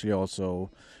potentially also,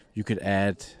 you could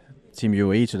add Team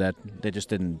UAE to that. They just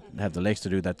didn't have the legs to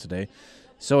do that today.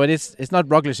 So it's not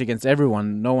Roglic against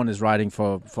everyone. No one is riding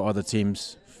for other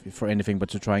teams for anything but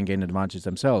to try and gain advantage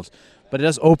themselves. But it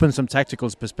does open some tactical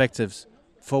perspectives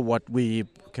for what we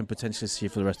can potentially see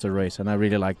for the rest of the race, and I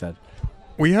really like that.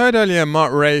 We heard earlier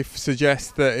Mark Rafe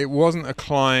suggest that it wasn't a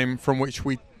climb from which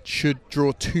we should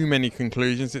draw too many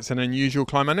conclusions. It's an unusual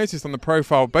climb. I noticed on the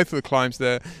profile, both of the climbs,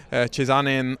 the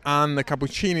Cesane and the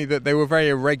Cappuccini, that they were very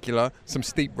irregular, some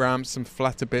steep ramps, some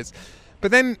flatter bits.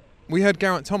 But then we heard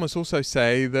Geraint Thomas also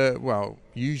say that, well,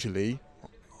 usually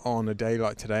on a day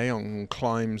like today, on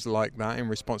climbs like that, in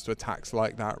response to attacks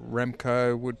like that,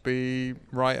 Remco would be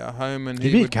right at home, and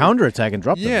he would counter-attack and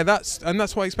drop them. Yeah, that's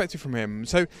what I expected from him.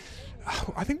 So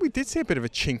I think we did see a bit of a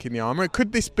chink in the armour.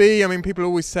 Could this be, I mean, people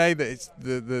always say that it's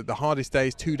the hardest day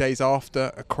is 2 days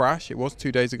after a crash. It was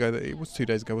 2 days ago,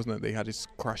 wasn't it, that he had his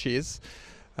crashes.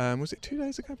 Was it 2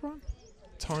 days ago, Brian?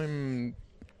 Time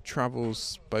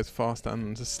travels both fast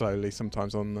and slowly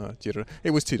sometimes on the Giro. It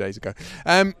was 2 days ago.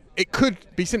 It could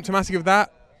be symptomatic of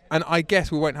that, and I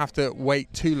guess we won't have to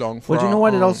wait too long for. Well, do you know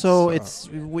what? It also,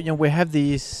 we have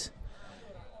these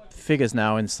figures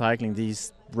now in cycling,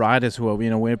 these riders who are, we're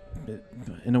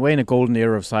in a way in a golden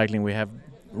era of cycling. We have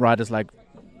riders like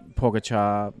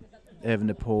Pogačar,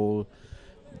 Evenepoel,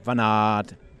 Van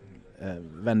Aert,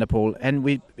 Van der Poel,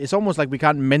 and it's almost like we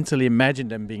can't mentally imagine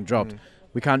them being dropped.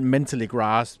 We can't mentally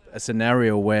grasp a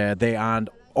scenario where they aren't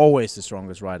always the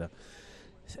strongest rider.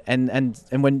 And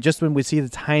when we see the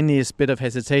tiniest bit of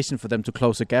hesitation for them to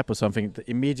close a gap or something,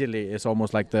 immediately it's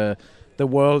almost like the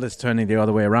world is turning the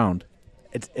other way around.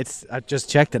 It's I just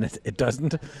checked, and it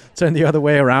doesn't turn the other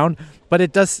way around, but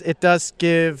it does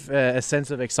give a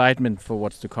sense of excitement for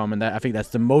what's to come, and I think that's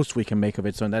the most we can make of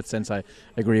it. So in that sense, I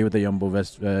agree with the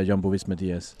Jumbo-Visma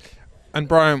Diaz. And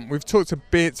Brian, we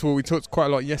talked quite a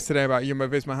lot yesterday about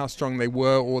Jumbo-Visma, how strong they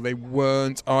were or they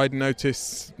weren't. I'd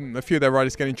noticed a few of their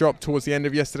riders getting dropped towards the end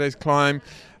of yesterday's climb.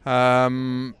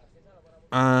 And,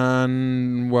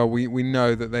 well, we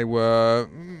know that they were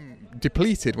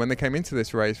depleted when they came into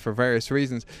this race for various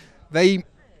reasons. They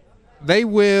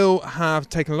will have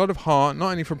taken a lot of heart,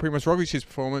 not only from Primož Roglic's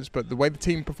performance, but the way the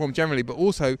team performed generally, but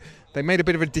also they made a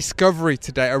bit of a discovery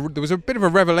today. There was a bit of a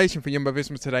revelation for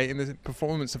Jumbo-Visma today in the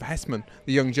performance of Hessmann,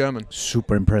 the young German.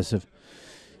 Super impressive.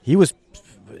 He was,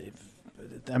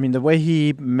 the way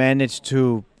he managed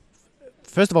to,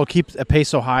 first of all, keep a pace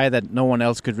so high that no one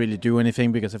else could really do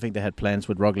anything, because I think they had plans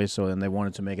with Roglic, so then they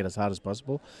wanted to make it as hard as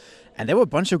possible. And there were a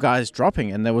bunch of guys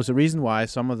dropping, and there was a reason why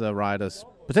some of the riders,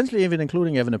 potentially even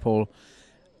including Evenepoel,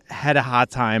 had a hard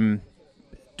time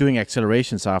doing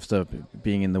accelerations after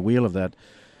being in the wheel of that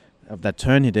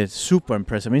turn he did. Super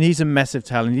impressive. He's a massive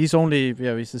talent. He's only,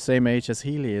 he's the same age as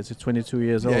Healy. He's 22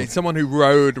 years old. Yeah, he's someone who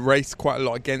raced quite a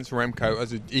lot against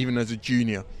Remco even as a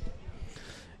junior.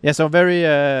 Yeah, so very.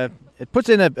 It puts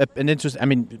in an interest. I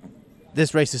mean,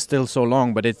 this race is still so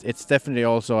long, but it's definitely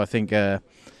also, I think, and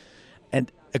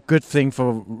a good thing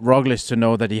for Roglic to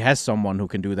know that he has someone who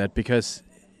can do that. Because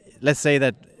let's say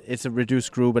that it's a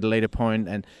reduced group at a later point,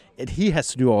 and he has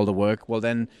to do all the work. Well,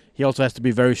 then he also has to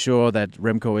be very sure that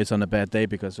Remco is on a bad day,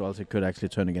 because else it could actually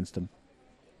turn against him.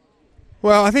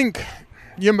 Well, I think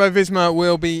Jumbo-Visma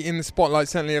will be in the spotlight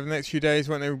certainly over the next few days,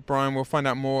 won't they, Brian? We'll find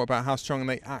out more about how strong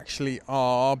they actually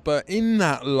are. But in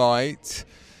that light,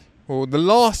 well, the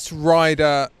last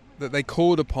rider that they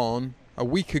called upon a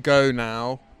week ago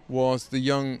now was the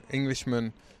young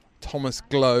Englishman Thomas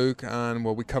Gloag, and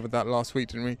well, we covered that last week,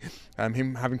 didn't we?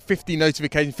 Him having 50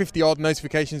 odd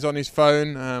notifications on his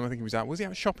phone. I think was he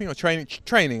out shopping or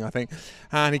training, I think.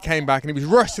 And he came back and he was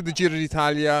rushed to the Giro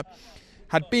d'Italia.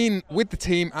 Had been with the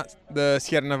team at the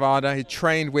Sierra Nevada. He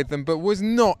trained with them, but was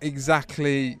not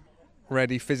exactly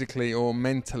ready physically or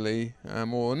mentally,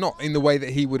 or not in the way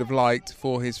that he would have liked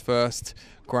for his first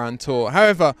Grand Tour.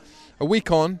 However, a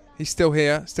week on, he's still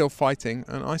here, still fighting,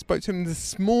 and I spoke to him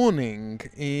this morning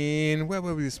where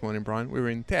were we this morning, Brian? We were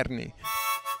in Terni.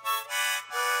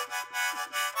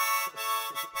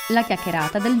 La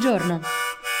chiacchierata del giorno.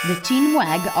 The chin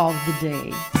wag of the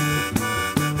day.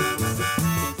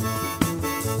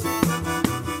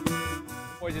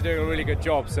 Boys are doing a really good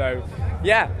job, so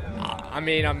yeah, I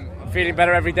mean, I'm feeling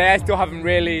better every day. I still haven't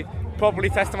really properly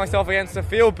tested myself against the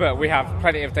field, but we have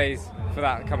plenty of days for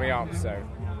that coming up, so.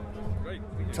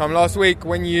 Tom, last week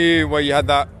when you had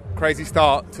that crazy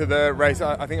start to the race,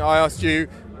 I think I asked you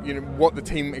what the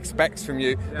team expects from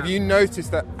you. Yeah. Have you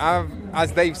noticed that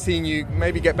as they've seen you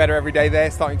maybe get better every day,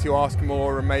 they're starting to ask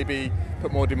more and maybe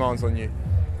put more demands on you?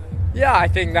 Yeah, I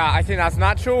think that's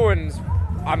natural, and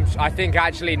I think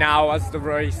actually now as the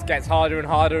race gets harder and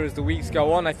harder as the weeks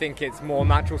go on, I think it's more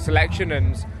natural selection,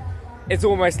 and it's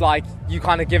almost like you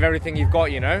kind of give everything you've got,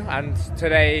 and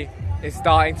today it's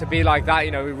starting to be like that,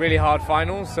 really hard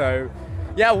finals. So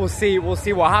yeah, we'll see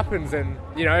what happens, and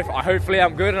hopefully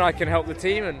I'm good and I can help the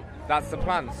team, and that's the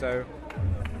plan. So.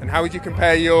 And how would you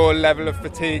compare your level of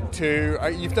fatigue to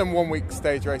you've done 1 week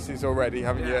stage races already,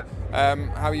 haven't you?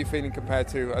 How are you feeling compared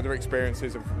to other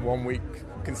experiences of 1 week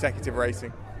consecutive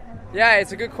racing? Yeah,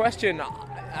 it's a good question.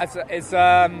 It's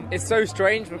so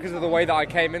strange because of the way that I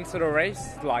came into the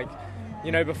race. Like,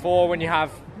 before, when you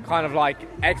have kind of like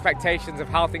expectations of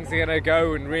how things are going to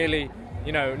go, and really,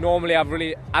 normally I've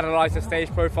really analysed the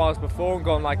stage profiles before and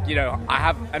gone like, I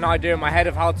have an idea in my head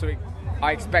of how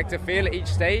I expect to feel at each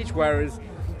stage, whereas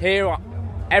here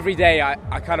every day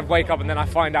I kind of wake up and then I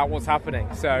find out what's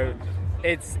happening. So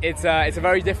it's a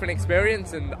very different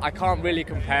experience, and I can't really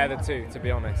compare the two, to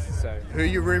be honest. So who are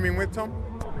you rooming with, Tom?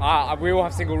 We all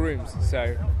have single rooms,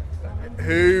 so.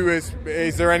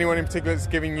 Is there anyone in particular that's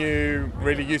giving you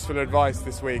really useful advice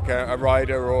this week, a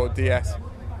rider or DS?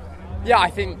 Yeah,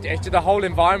 I think it's the whole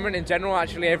environment in general.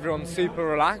 Actually, everyone's super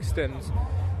relaxed, and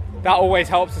that always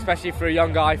helps, especially for a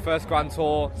young guy, first Grand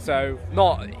Tour. So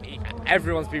not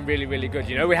everyone's been really, really good.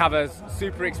 We have a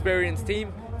super experienced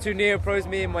team, 2 neo-pros,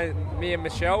 me and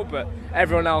Michelle, but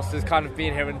everyone else has kind of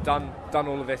been here and done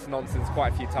all of this nonsense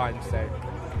quite a few times.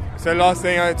 So last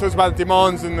thing, I talked about the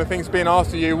demands and the things being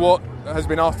asked of you. What has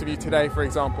been asked of you today, for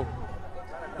example?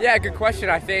 Yeah, good question.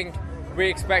 I think we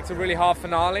expect a really hard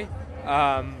finale.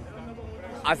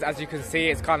 As you can see,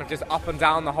 it's kind of just up and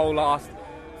down the whole last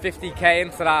 50k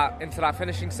into that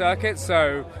finishing circuit.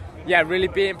 So yeah, really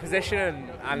be in position,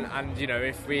 and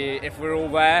if we're all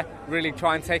there, really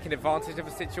try and take an advantage of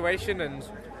a situation. And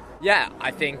yeah, I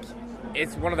think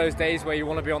it's one of those days where you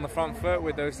want to be on the front foot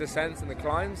with those descents and the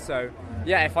climbs. So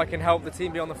yeah, if I can help the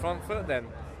team be on the front foot, then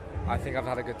I think I've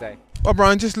had a good day. Well,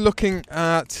 Brian, just looking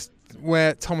at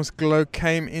where Thomas Gloag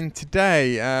came in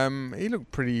today, he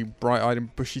looked pretty bright-eyed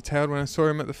and bushy-tailed when I saw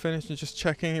him at the finish, and just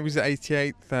checking, he was at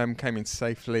 88th, came in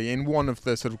safely in one of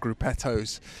the sort of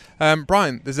gruppettos.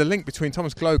 Brian, there's a link between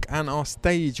Thomas Gloag and our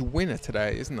stage winner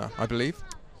today, isn't there, I believe?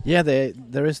 Yeah,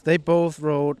 there is. They both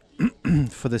rode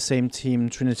for the same team,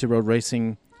 Trinity Road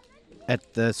Racing,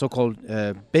 at the so-called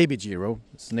Baby Giro,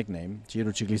 it's a nickname,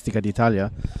 Giro Ciclistica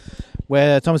d'Italia,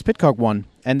 where Thomas Pidcock won.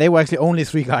 And they were actually only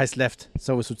 3 guys left.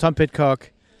 So it was Tom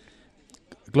Pidcock,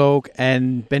 Gloag,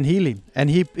 and Ben Healy. And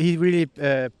he really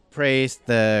praised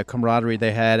the camaraderie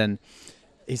they had, and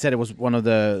he said it was one of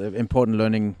the important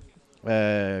learning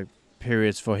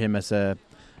periods for him as a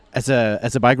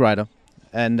bike rider.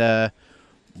 And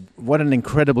what an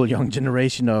incredible young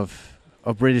generation of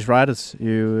British riders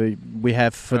we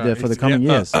have for the coming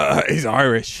years. He's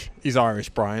Irish,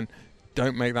 Brian.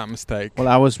 Don't make that mistake. Well,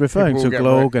 I was referring to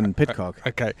Gloag and Pidcock.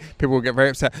 Okay, people will get very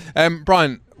upset.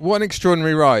 Brian, what an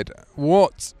extraordinary ride.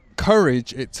 What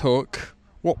courage it took,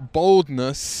 what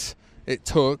boldness it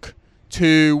took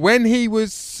to, when he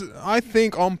was, I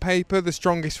think, on paper, the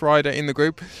strongest rider in the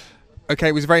group. Okay,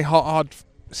 it was a very hard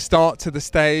start to the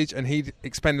stage, and he'd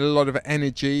expended a lot of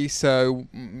energy, so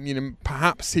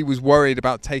perhaps he was worried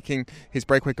about taking his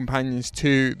breakaway companions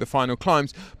to the final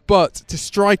climbs, but to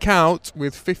strike out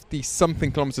with 50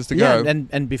 something kilometers to go.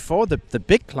 And before the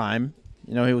big climb,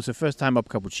 it was the first time up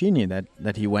Cappuccini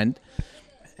that he went,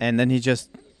 and then he just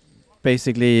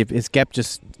basically, his gap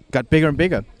just got bigger and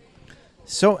bigger.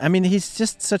 So I mean, he's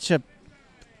just such a,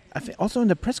 I think also in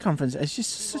the press conference, it's just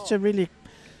such a really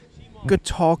good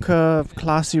talker,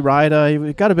 classy rider.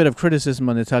 He got a bit of criticism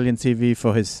on Italian TV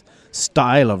for his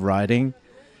style of riding,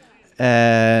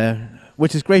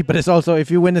 which is great. But it's also, if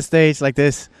you win a stage like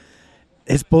this,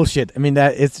 it's bullshit. I mean,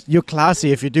 you're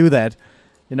classy if you do that,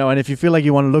 And if you feel like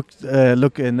you want to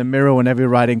look in the mirror whenever you're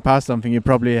riding past something, you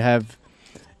probably have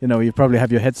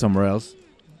your head somewhere else.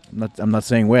 I'm not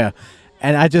saying where.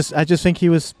 And I just think he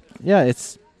was,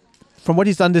 it's from what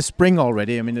he's done this spring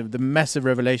already. I mean, the massive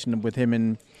revelation with him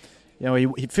in.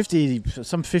 He 50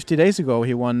 days ago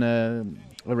he won a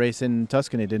race in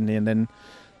Tuscany, didn't he? And then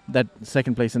that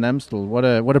second place in Amstel. What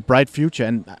a bright future!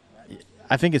 And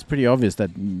I think it's pretty obvious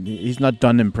that he's not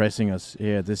done impressing us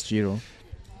here at this Giro.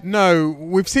 No,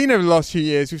 we've seen over the last few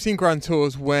years, we've seen Grand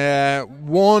Tours where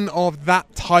one of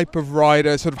that type of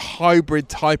rider, sort of hybrid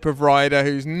type of rider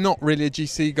who's not really a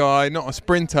GC guy, not a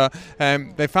sprinter,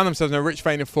 they found themselves in a rich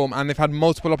vein of form and they've had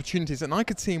multiple opportunities, and I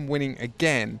could see him winning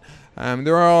again.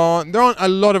 There aren't a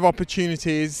lot of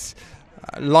opportunities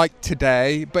like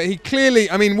today, but he clearly,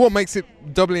 I mean, what makes it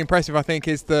doubly impressive, I think,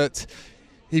 is that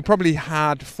he probably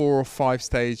had 4 or 5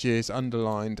 stages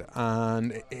underlined,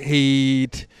 and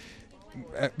he'd,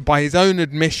 by his own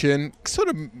admission, sort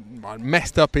of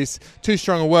messed up is too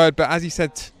strong a word, but as he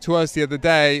said to us the other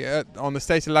day on the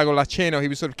stage of Lago Laceno, he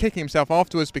was sort of kicking himself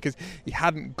afterwards because he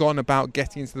hadn't gone about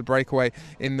getting into the breakaway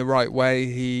in the right way.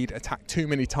 He'd attacked too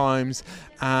many times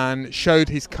and showed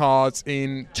his cards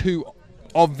in too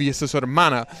obvious a sort of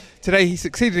manner. Today he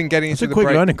succeeded in getting into the break. It's a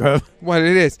quick learning curve. Well,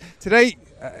 it is. Today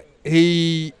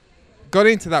he got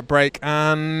into that break,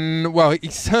 and well, he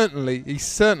certainly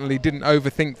didn't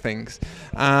overthink things,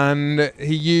 and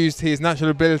he used his natural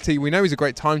ability. We know he's a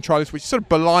great time trialist, which sort of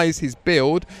belies his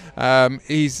build.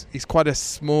 He's quite a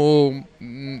small,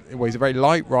 well, he's a very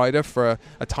light rider for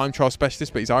a time trial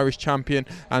specialist, but he's Irish champion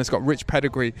and has got rich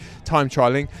pedigree time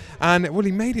trialing, and well,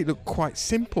 he made it look quite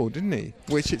simple, didn't he?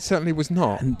 Which it certainly was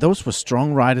not. And those were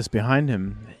strong riders behind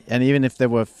him, and even if there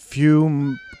were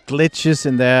few glitches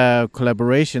in their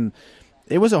collaboration,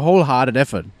 it was a wholehearted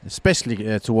effort,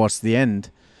 especially towards the end.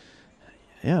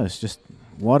 Yeah, it's just,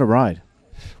 what a ride.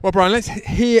 Well, Brian, let's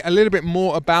hear a little bit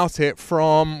more about it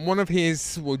from one of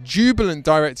his jubilant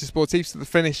director sportifs at the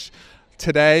finish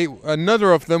today.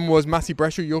 Another of them was Matti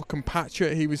Brescia, your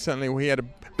compatriot. He had a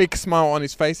big smile on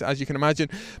his face, as you can imagine.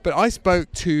 But I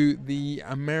spoke to the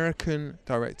American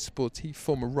director sportif,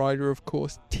 former rider, of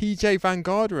course, TJ Van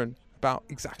Garderen, about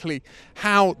exactly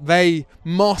how they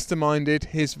masterminded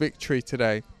his victory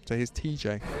today. So here's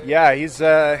TJ. Yeah, he's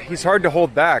hard to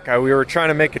hold back. We were trying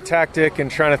to make a tactic and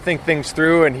trying to think things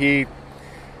through, and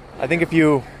I think if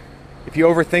you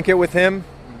overthink it with him,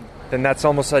 then that's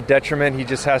almost a detriment. He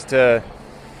just has to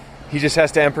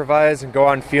improvise and go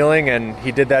on feeling, and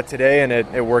he did that today, and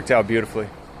it worked out beautifully.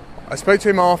 I spoke to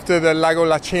him after the Lago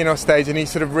Laceno stage, and he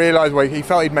sort of realised he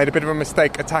felt he'd made a bit of a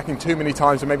mistake attacking too many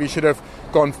times, and maybe he should have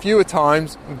gone fewer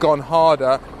times and gone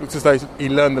harder. It looks as though he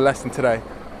learned the lesson today.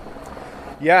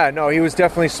 Yeah, no, he was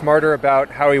definitely smarter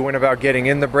about how he went about getting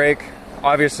in the break.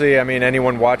 Obviously, I mean,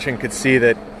 anyone watching could see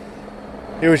that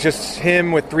it was just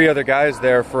him with 3 other guys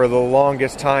there for the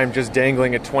longest time, just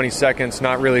dangling at 20 seconds,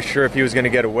 not really sure if he was going to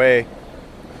get away.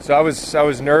 So I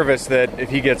was nervous that if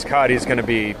he gets caught, he's going to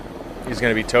be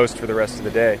toast for the rest of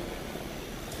the day.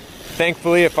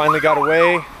 Thankfully, it finally got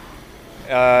away.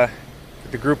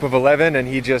 The group of 11, and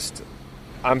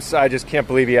I just can't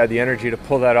believe he had the energy to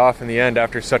pull that off in the end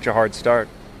after such a hard start.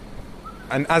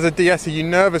 And as a DS, are you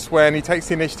nervous when he takes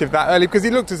the initiative that early? Because he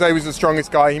looked as though he was the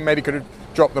strongest guy. He maybe could have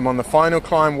dropped them on the final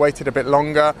climb, waited a bit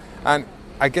longer, and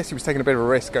I guess he was taking a bit of a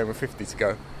risk going with 50 to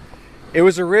go. It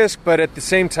was a risk, but at the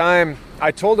same time,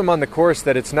 I told him on the course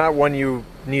that it's not one you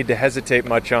need to hesitate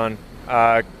much on,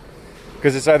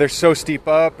 because it's either so steep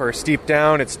up or steep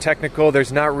down. It's technical.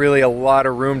 There's not really a lot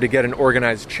of room to get an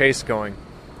organized chase going.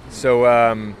 So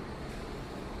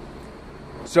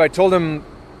I told him,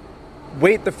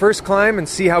 wait the first climb and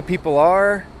see how people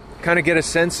are, kind of get a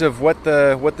sense of what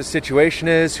the situation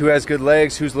is, who has good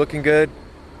legs, who's looking good,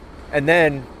 and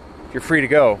then you're free to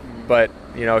go. But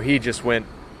he just went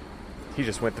he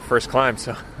just went the first climb.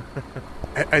 So.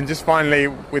 And just finally,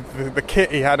 with the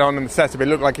kit he had on and the setup, it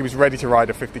looked like he was ready to ride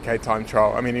a 50k time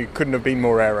trial. I mean, he couldn't have been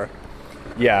more aero.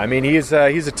 Yeah, I mean, he's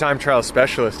a time trial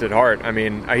specialist at heart. I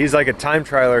mean, he's like a time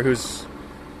trialer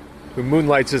who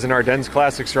moonlights as an Ardennes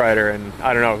Classics rider, and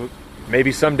I don't know,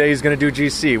 maybe someday he's going to do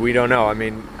GC. We don't know. I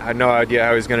mean, I had no idea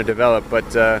how he's going to develop,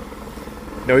 but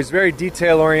no, he's very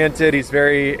detail-oriented. He's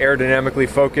very aerodynamically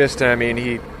focused, and I mean,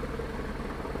 you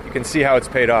can see how it's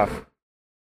paid off.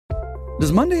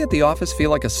 Does Monday at the office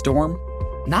feel like a storm?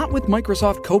 Not with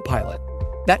Microsoft Copilot.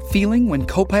 That feeling when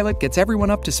Copilot gets everyone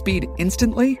up to speed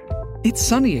instantly? It's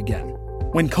sunny again.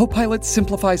 When Copilot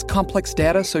simplifies complex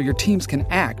data so your teams can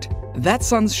act, that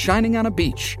sun's shining on a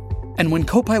beach. And when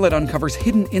Copilot uncovers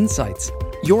hidden insights,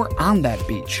 you're on that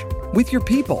beach with your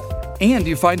people, and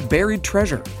you find buried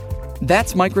treasure.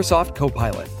 That's Microsoft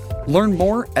Copilot. Learn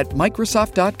more at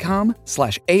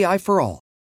Microsoft.com/AI for all.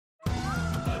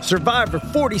 Survivor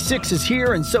 46 is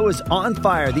here, and so is On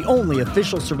Fire, the only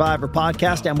official Survivor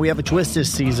podcast, and we have a twist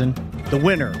this season. The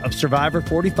winner of Survivor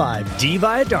 45, Dee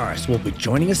Valladares, will be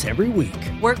joining us every week.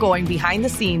 We're going behind the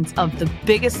scenes of the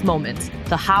biggest moments,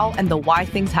 the how and the why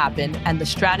things happen, and the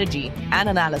strategy and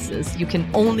analysis you can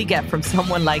only get from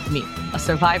someone like me, a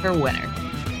Survivor winner.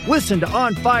 Listen to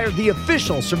On Fire, the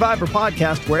official Survivor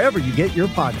podcast, wherever you get your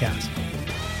podcast.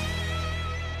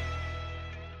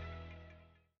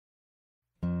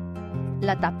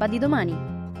 La tappa di domani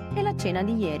e la cena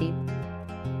di ieri.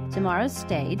 Tomorrow's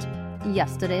stage,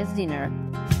 yesterday's dinner.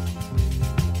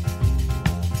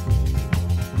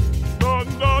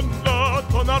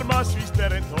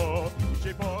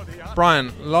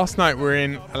 Brian, last night we were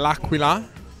in L'Aquila.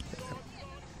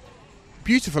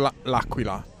 Beautiful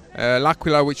L'Aquila.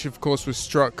 L'Aquila, which of course was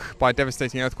struck by a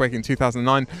devastating earthquake in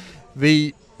 2009.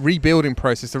 The rebuilding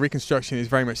process, the reconstruction is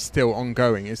very much still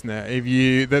ongoing, isn't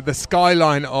it? The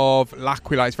skyline of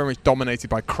L'Aquila is very much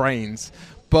dominated by cranes,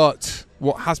 but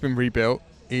what has been rebuilt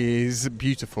is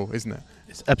beautiful, isn't it?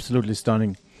 It's absolutely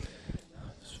stunning.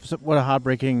 So what a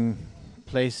heartbreaking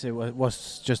place it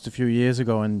was just a few years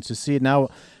ago, and to see it now.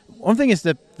 One thing is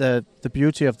the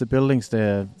beauty of the buildings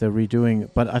they're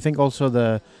redoing, but I think also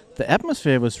the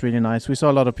atmosphere was really nice. We saw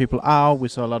a lot of people out, we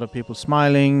saw a lot of people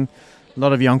smiling, a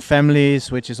lot of young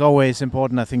families, which is always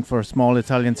important, I think, for a small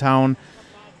Italian town.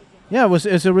 Yeah, it was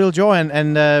a real joy,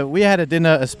 and we had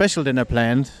a special dinner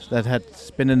planned that had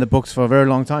been in the books for a very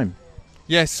long time.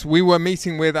 Yes, we were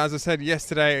meeting with, as I said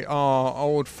yesterday, our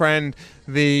old friend,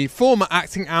 the former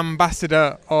acting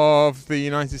ambassador of the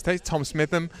United States, Tom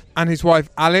Smitham, and his wife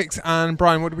Alex. And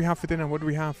Brian, what do we have for dinner? What do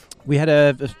we have? We had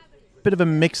a bit of a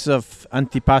mix of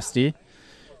antipasti,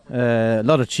 a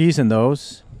lot of cheese in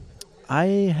those.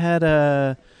 I had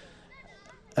a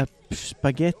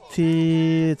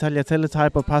spaghetti tagliatelle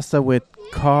type of pasta with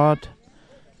cod,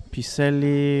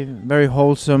 piselli, very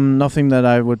wholesome, nothing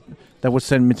that would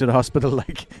send me to the hospital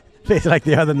like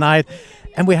the other night.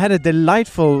 And we had a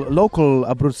delightful local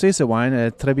Abruzzese wine,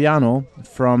 Trebbiano,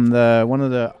 from one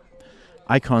of the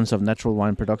icons of natural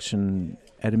wine production,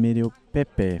 Ermedio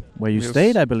Pepe, where you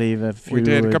stayed, I believe, a couple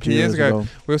of years ago.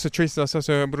 We also treated ourselves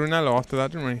to Brunello after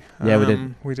that, didn't we? Yeah, we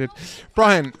did. We did.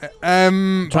 Brian,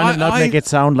 trying to not make it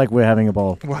sound like we're having a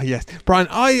ball. Well, yes, Brian,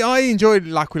 I enjoyed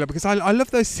L'Aquila because I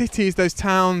love those cities, those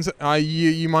towns.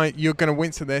 You're going to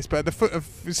wince at this, but at the foot of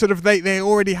sort of they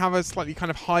already have a slightly kind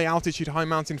of high altitude, high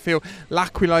mountain feel.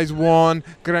 L'Aquila is one,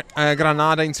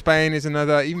 Granada in Spain is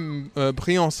another, even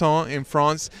Briançon in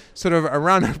France. Sort of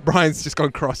around. Brian's just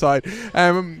gone cross-eyed.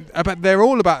 But they're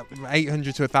all about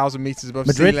 800 to 1,000 meters above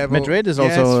sea level. Madrid is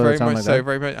also very much like so, that.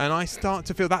 Very much. And I start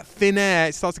to feel that thin air.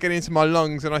 It starts to get into my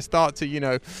lungs, and I start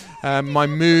to, my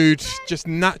mood just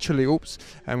naturally. Oops.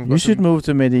 You should move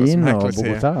to Medellin or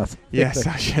Bogotá. Yes,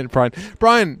 I should, Brian.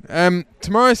 Brian,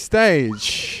 tomorrow's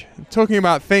stage. Talking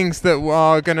about things that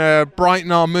are going to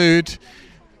brighten our mood.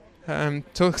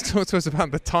 Talk to us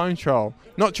about the time trial.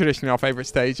 Not traditionally our favourite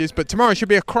stages, but tomorrow should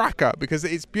be a cracker because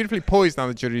it's beautifully poised now,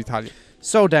 the Giro d'Italia.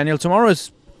 So, Daniel, tomorrow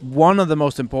is one of the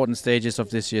most important stages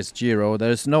of this year's Giro.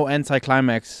 There's no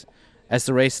anti-climax as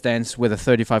the race stands with a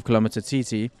 35-kilometer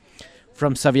TT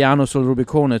from Saviano sul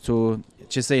Rubicone to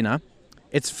Cesena.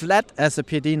 It's flat as a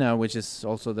piedina, which is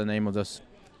also the name of this.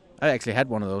 I actually had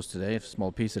one of those today, a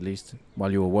small piece at least,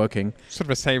 while you were working. Sort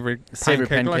of a savoury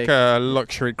pancake, like a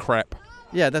luxury crepe.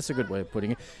 Yeah, that's a good way of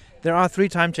putting it. There are 3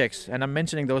 time checks, and I'm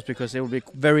mentioning those because it will be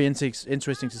very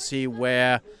interesting to see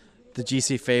where the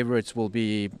GC favorites will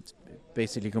be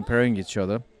basically comparing each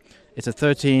other. It's a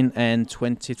 13 and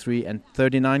 23 and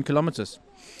 39 kilometers.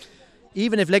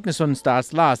 Even if Legnesson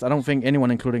starts last, I don't think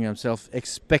anyone, including himself,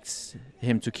 expects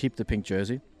him to keep the pink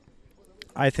jersey.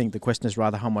 I think the question is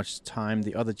rather how much time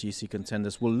the other GC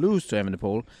contenders will lose to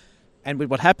Evenepoel. And with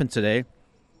what happened today,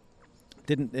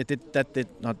 that did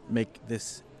not make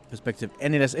this perspective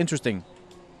any less interesting.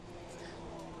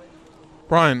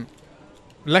 Brian,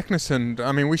 Leknesund,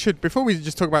 I mean, we should, before we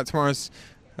just talk about tomorrow's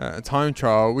time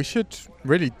trial, we should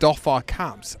really doff our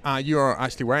caps. You are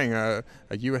actually wearing a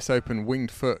US Open winged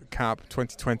foot cap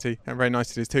 2020, and very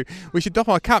nice it is too. We should doff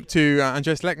our cap to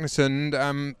Andreas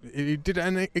Leknesund. He did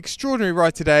an extraordinary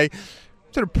ride today,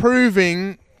 sort of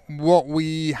proving what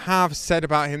we have said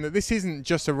about him, that this isn't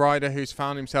just a rider who's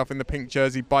found himself in the pink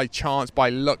jersey by chance, by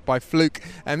luck, by fluke,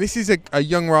 and this is a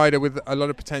young rider with a lot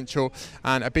of potential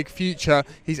and a big future.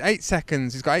 He's 8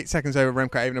 seconds, he's got 8 seconds over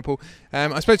Remco Evenepoel.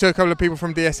 I spoke to a couple of people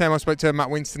from DSM. I spoke to Matt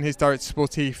Winston, his director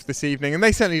sportif, this evening, and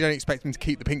they certainly don't expect him to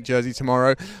keep the pink jersey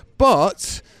tomorrow,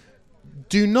 but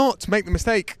do not make the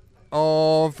mistake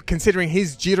of considering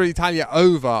his Giro d'Italia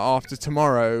over after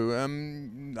tomorrow.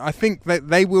 I think that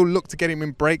they will look to get him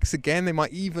in breaks again. They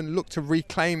might even look to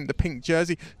reclaim the pink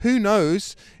jersey. Who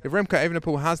knows if Remco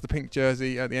Evenepoel has the pink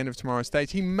jersey at the end of tomorrow's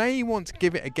stage? He may want to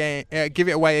give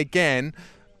it away again.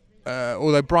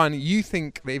 Although, Brian, you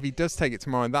think that if he does take it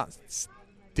tomorrow, that's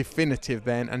definitive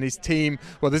then, and his team,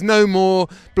 well, there's no more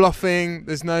bluffing,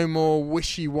 there's no more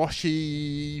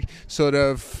wishy-washy sort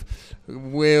of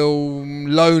we'll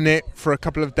loan it for a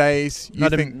couple of days. You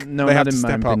think they have to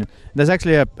step up? There's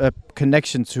actually a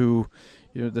connection to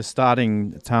the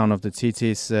starting town of the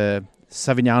TT's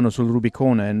Savignano sul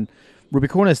Rubicone, and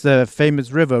Rubicone is the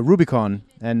famous river Rubicon,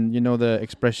 and the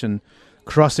expression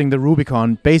crossing the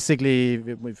Rubicon, basically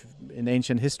in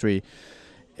ancient history,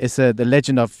 is the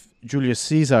legend of Julius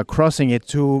Caesar crossing it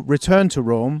to return to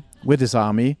Rome with his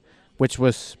army, which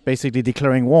was basically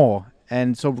declaring war.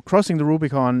 And so crossing the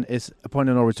Rubicon is a point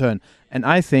of no return. And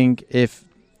I think if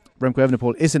Remco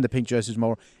Evenepoel is in the pink jersey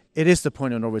tomorrow, it is the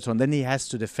point of no return. Then he has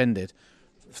to defend it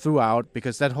throughout,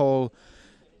 because that whole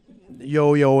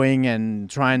yo-yoing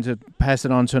and trying to pass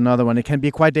it on to another one, it can be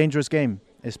a quite dangerous game,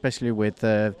 especially with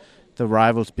the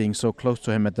rivals being so close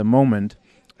to him at the moment.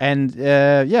 And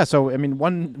so I mean,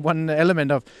 one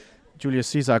element of Julius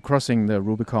Caesar crossing the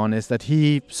Rubicon is that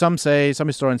some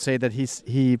historians say that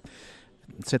he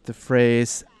said the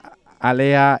phrase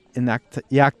 "alea in acta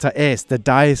est," the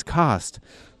die is cast.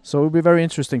 So it will be very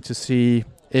interesting to see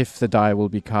if the die will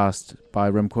be cast by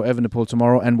Remco Evenepoel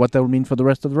tomorrow and what that will mean for the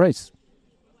rest of the race.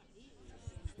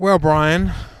 Well,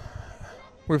 Brian,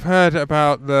 we've heard a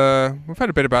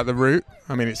bit about the route.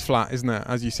 I mean, it's flat, isn't it,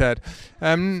 as you said.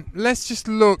 Let's just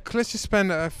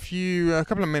spend a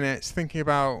couple of minutes thinking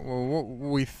about what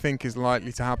we think is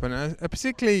likely to happen,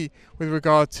 particularly with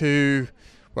regard to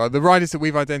the riders that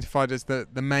we've identified as the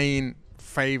main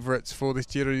favourites for this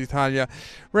Giro d'Italia.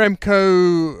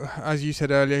 Remco, as you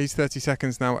said earlier, he's 30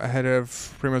 seconds now ahead of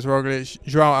Primož Roglic.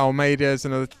 Joao Almeida is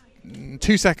another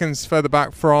 2 seconds further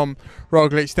back from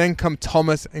Roglic. Then come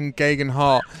Thomas and Geoghegan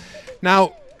Hart.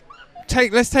 Now,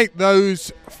 let's take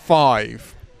those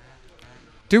 5.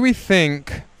 Do we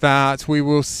think that we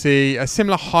will see a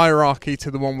similar hierarchy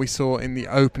to the one we saw in the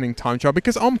opening time trial?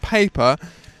 Because on paper,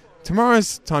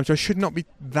 tomorrow's time trial should not be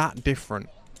that different.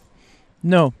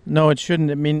 No, it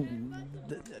shouldn't. I mean,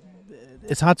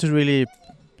 it's hard to really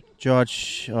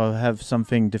judge or have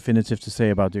something definitive to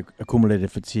say about the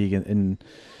accumulated fatigue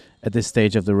at this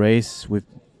stage of the race. We've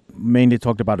mainly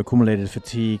talked about accumulated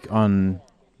fatigue around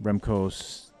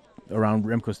Remco's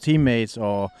teammates,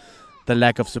 or the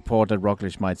lack of support that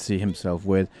Roglic might see himself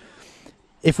with.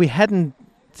 If we hadn't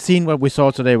seen what we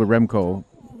saw today with Remco,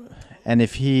 and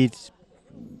if he'd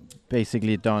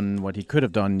basically done what he could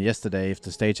have done yesterday if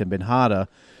the stage had been harder,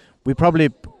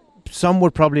 some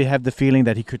would probably have the feeling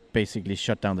that he could basically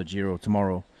shut down the Giro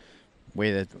tomorrow,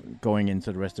 with going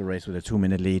into the rest of the race with a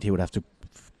 2-minute lead. He would have to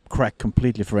crack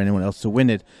completely for anyone else to win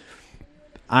it.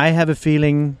 I have a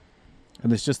feeling,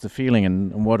 and it's just a feeling,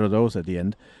 and what are those at the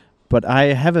end, but I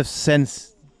have a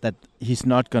sense that he's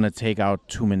not going to take out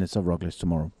 2 minutes of Roglic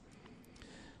tomorrow.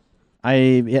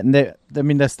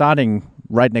 They're starting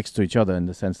right next to each other in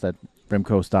the sense that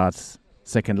Remco starts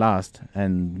second last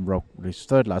and Roglic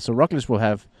third last. So Roglic will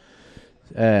have,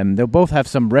 they'll both have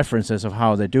some references of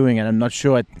how they're doing, and I'm not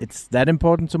sure it's that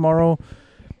important tomorrow.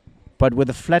 But with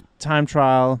a flat time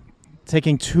trial,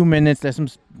 taking 2 minutes,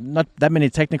 there's not that many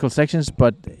technical sections,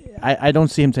 but I don't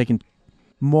see him taking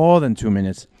more than 2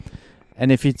 minutes.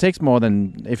 And if he takes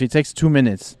 2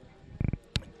 minutes,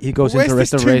 he goes into the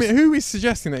rest of the race. Who is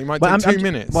suggesting that he might take 2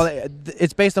 minutes? Well,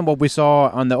 it's based on what we saw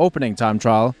on the opening time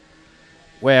trial,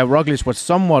 where Roglic was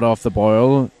somewhat off the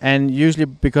boil, and usually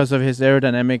because of his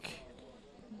aerodynamic,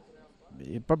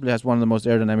 he probably has one of the most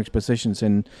aerodynamic positions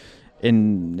in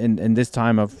this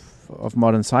time of of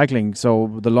modern cycling.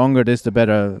 So the longer it is, the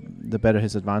better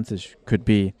his advantage could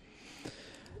be.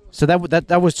 So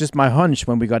that was just my hunch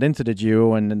when we got into the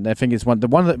Giro, and I think it's one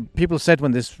that people said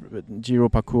when this Giro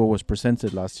parcours was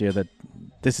presented last year that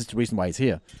this is the reason why he's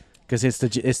here, because it's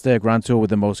the Grand Tour with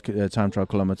the most time trial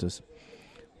kilometers.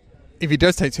 If he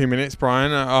does take 2 minutes,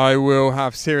 Brian, I will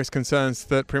have serious concerns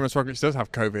that Primož Roglič does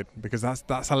have COVID, because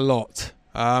that's a lot.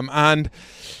 And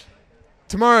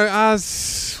tomorrow,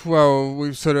 as well,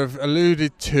 we've sort of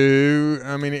alluded to,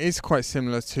 I mean, it is quite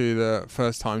similar to the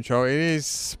first time trial. It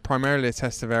is primarily a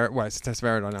test of it's a test of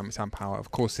aerodynamics and power,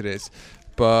 of course it is.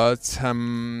 But it's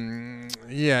going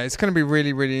to be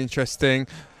really, really interesting.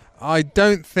 I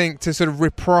don't think, to sort of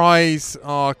reprise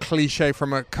our cliche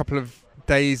from a couple of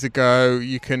days ago,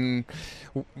 you can't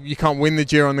win the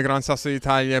Giro on the Gran Sasso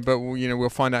d'Italia, but we'll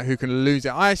find out who can lose it.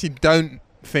 I actually don't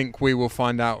think we will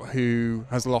find out who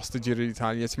has lost the Giro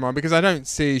d'Italia tomorrow, because I don't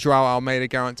see Joao Almeida,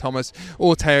 Geraint Thomas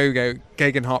or Tao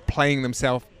Gegenhardt playing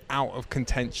themselves out of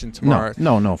contention tomorrow.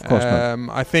 No, of course not.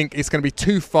 I think it's going to be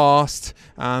too fast,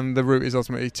 and the route is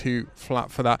ultimately too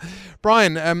flat for that.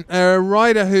 Brian, a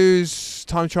rider whose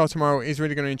time trial tomorrow is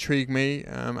really going to intrigue me,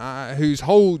 whose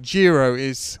whole Giro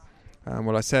is,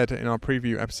 I said in our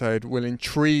preview episode, will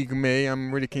intrigue me.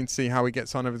 I'm really keen to see how he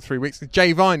gets on over the 3 weeks.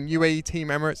 Jay Vine, UAE Team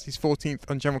Emirates, he's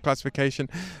 14th on general classification,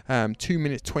 2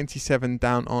 minutes 27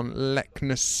 down on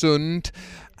Leknesund.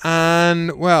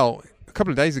 And, well, a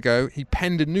couple of days ago, he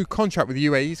penned a new contract with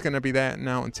UAE. He's going to be there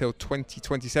now until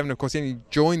 2027. Of course, he only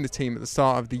joined the team at the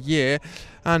start of the year.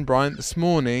 And, Brian, this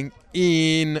morning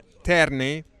in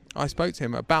Terni, I spoke to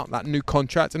him about that new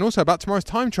contract and also about tomorrow's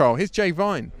time trial. Here's Jay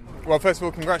Vine. Well, first of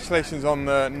all, congratulations on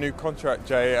the new contract,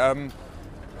 Jay.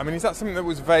 Is that something that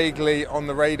was vaguely on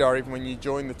the radar even when you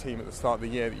joined the team at the start of the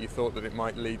year, that you thought that it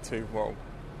might lead to,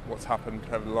 what's happened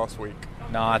over the last week?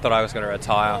 No, I thought I was going to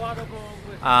retire.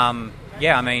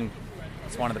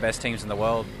 It's one of the best teams in the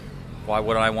world. Why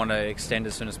would I want to extend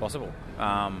as soon as possible?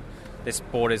 This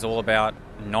sport is all about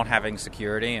not having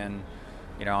security, and,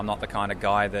 I'm not the kind of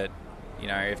guy that,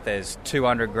 if there's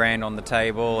 200 grand on the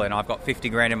table and I've got 50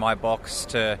 grand in my box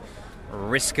to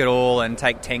risk it all and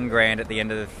take 10 grand at the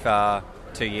end of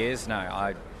 2 years, no,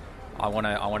 I want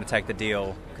to take the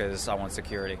deal because I want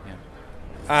security. Yeah.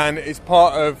 And it's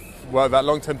part of that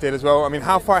long-term deal as well. I mean,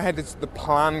 how far ahead does the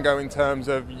plan go in terms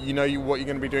of what you're going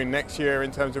to be doing next year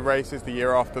in terms of races, the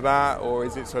year after that, or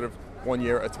is it sort of 1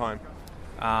 year at a time?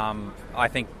 I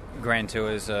think Grand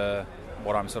Tours are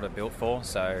what I'm sort of built for,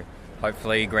 so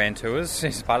hopefully Grand Tours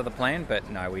is part of the plan, but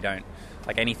no, we don't.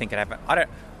 Like, anything could happen.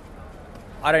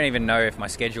 I don't even know if my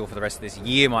schedule for the rest of this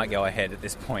year might go ahead at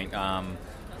this point.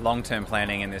 Long-term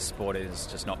planning in this sport is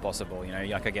just not possible.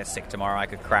 I could get sick tomorrow, I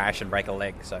could crash and break a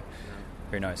leg, so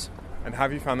who knows. And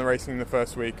have you found the racing in the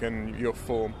first week and your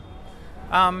form?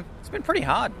 It's been pretty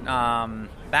hard.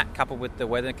 That coupled with the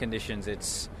weather conditions,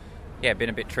 it's been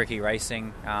a bit tricky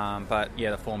racing, but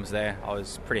the form's there. I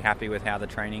was pretty happy with how the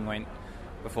training went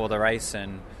before the race,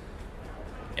 and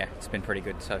it's been pretty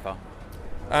good so far.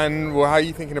 And how are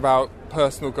you thinking about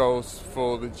personal goals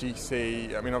for the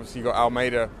GC? I mean, obviously you've got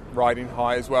Almeida riding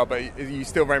high as well, but are you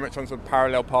still very much on sort of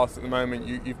parallel paths at the moment?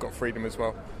 You've got freedom as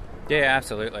well. Yeah,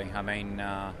 absolutely. I mean,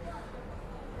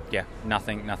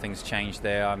 nothing's changed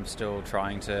there. I'm still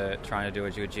trying to do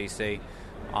a good GC.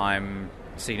 I'm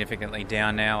significantly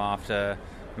down now after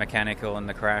mechanical and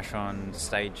the crash on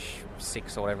stage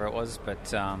 6 or whatever it was,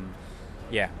 but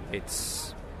it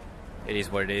is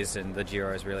what it is, and the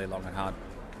Giro is really long and hard.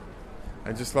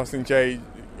 And just last thing, Jay,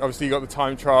 obviously you got the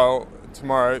time trial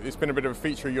tomorrow. It's been a bit of a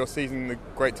feature of your season, the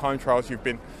great time trials you've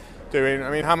been doing.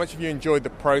 I mean, how much have you enjoyed the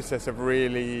process of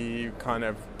really kind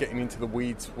of getting into the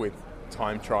weeds with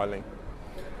time trialing?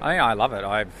 I love it.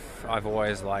 I've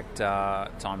always liked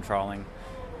time trialing,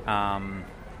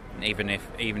 even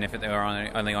if they were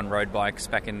only on road bikes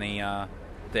back in the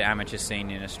amateur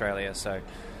scene in Australia. So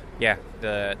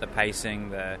the pacing,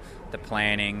 the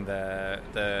planning, the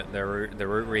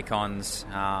route recons.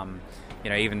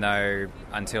 Even though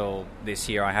until this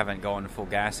year I haven't gone full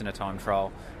gas in a time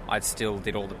trial, I still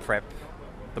did all the prep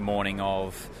the morning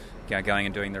of going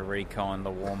and doing the recon,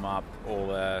 the warm up, all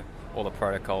the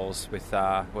protocols with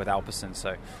Alpecin.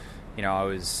 So I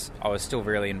was still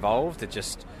really involved.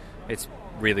 It's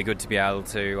really good to be able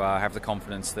to have the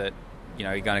confidence that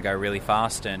you're going to go really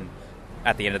fast, and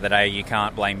at the end of the day you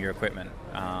can't blame your equipment.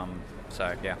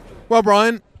 Well,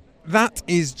 Brian, that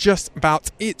is just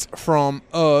about it from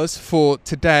us for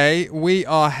today. We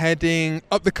are heading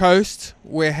up the coast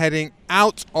we're heading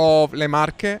out of Le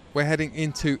Marche. We're heading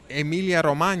into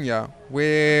Emilia-Romagna.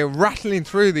 We're rattling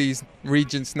through these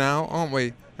regions now, aren't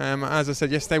we? As I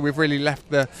said yesterday, we've really left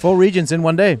the... 4 regions in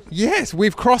one day. Yes,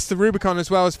 we've crossed the Rubicon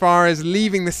as well as far as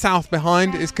leaving the south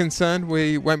behind is concerned.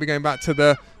 We won't be going back to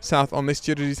the south on this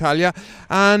Giro d'Italia.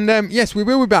 And yes, we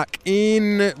will be back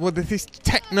in this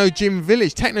Techno Gym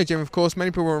village. Techno Gym, of course, many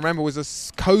people remember, was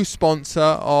a co-sponsor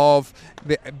of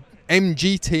the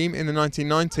MG team in the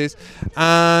 1990s.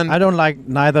 And I don't like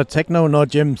neither techno nor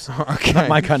gyms. Okay. Not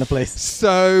my kind of place.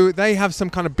 So they have some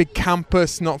kind of big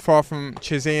campus not far from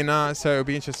Cesena, so it'll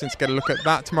be interesting to get a look at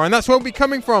that tomorrow. And that's where we'll be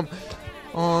coming from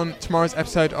on tomorrow's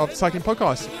episode of the Cycling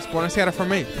Podcast. It's buonasera from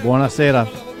me.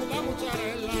 Buonasera.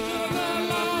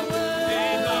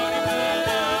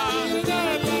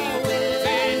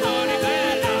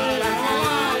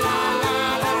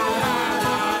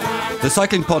 The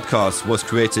Cycling Podcast was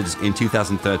created in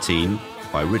 2013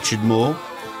 by Richard Moore,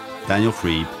 Daniel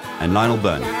Freeb, and Lionel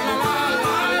Byrne.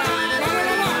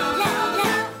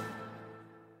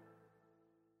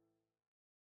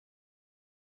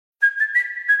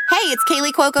 Hey, it's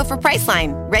Kaylee Cuoco for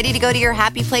Priceline. Ready to go to your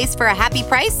happy place for a happy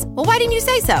price? Well, why didn't you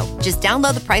say so? Just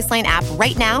download the Priceline app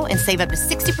right now and save up to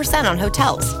 60% on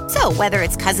hotels. So whether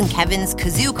it's Cousin Kevin's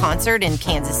Kazoo Concert in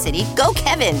Kansas City, go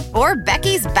Kevin, or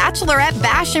Becky's Bachelorette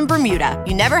Bash in Bermuda,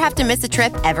 you never have to miss a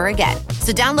trip ever again.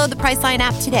 So download the Priceline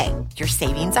app today. Your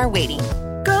savings are waiting.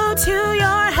 Go to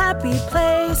your happy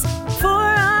place for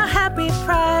a happy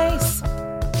price.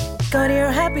 Go to your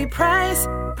happy price,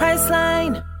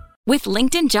 Priceline. With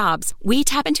LinkedIn Jobs, we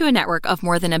tap into a network of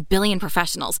more than 1 billion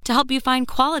professionals to help you find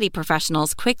quality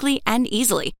professionals quickly and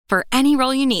easily for any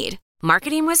role you need.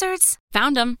 Marketing wizards?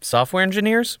 Found them. Software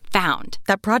engineers? Found.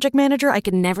 That project manager I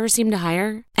could never seem to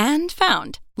hire? And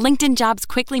found. LinkedIn Jobs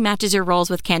quickly matches your roles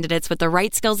with candidates with the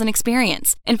right skills and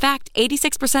experience. In fact,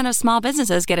 86% of small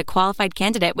businesses get a qualified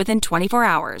candidate within 24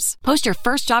 hours. Post your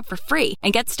first job for free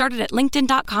and get started at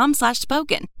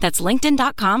linkedin.com/spoken. That's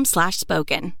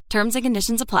linkedin.com/spoken. Terms and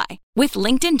conditions apply. With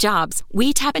LinkedIn Jobs,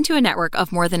 we tap into a network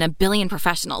of more than 1 billion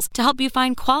professionals to help you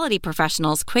find quality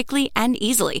professionals quickly and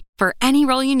easily for any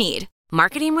role you need.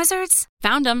 Marketing wizards?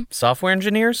 Found them. Software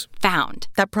engineers? Found.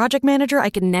 That project manager I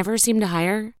could never seem to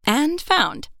hire? And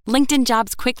found. LinkedIn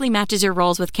Jobs quickly matches your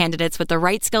roles with candidates with the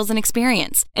right skills and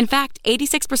experience. In fact,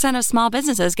 86% of small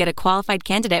businesses get a qualified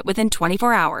candidate within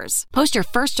 24 hours. Post your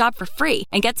first job for free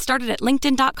and get started at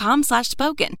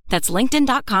linkedin.com/spoken. That's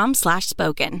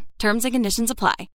linkedin.com/spoken. Terms and conditions apply.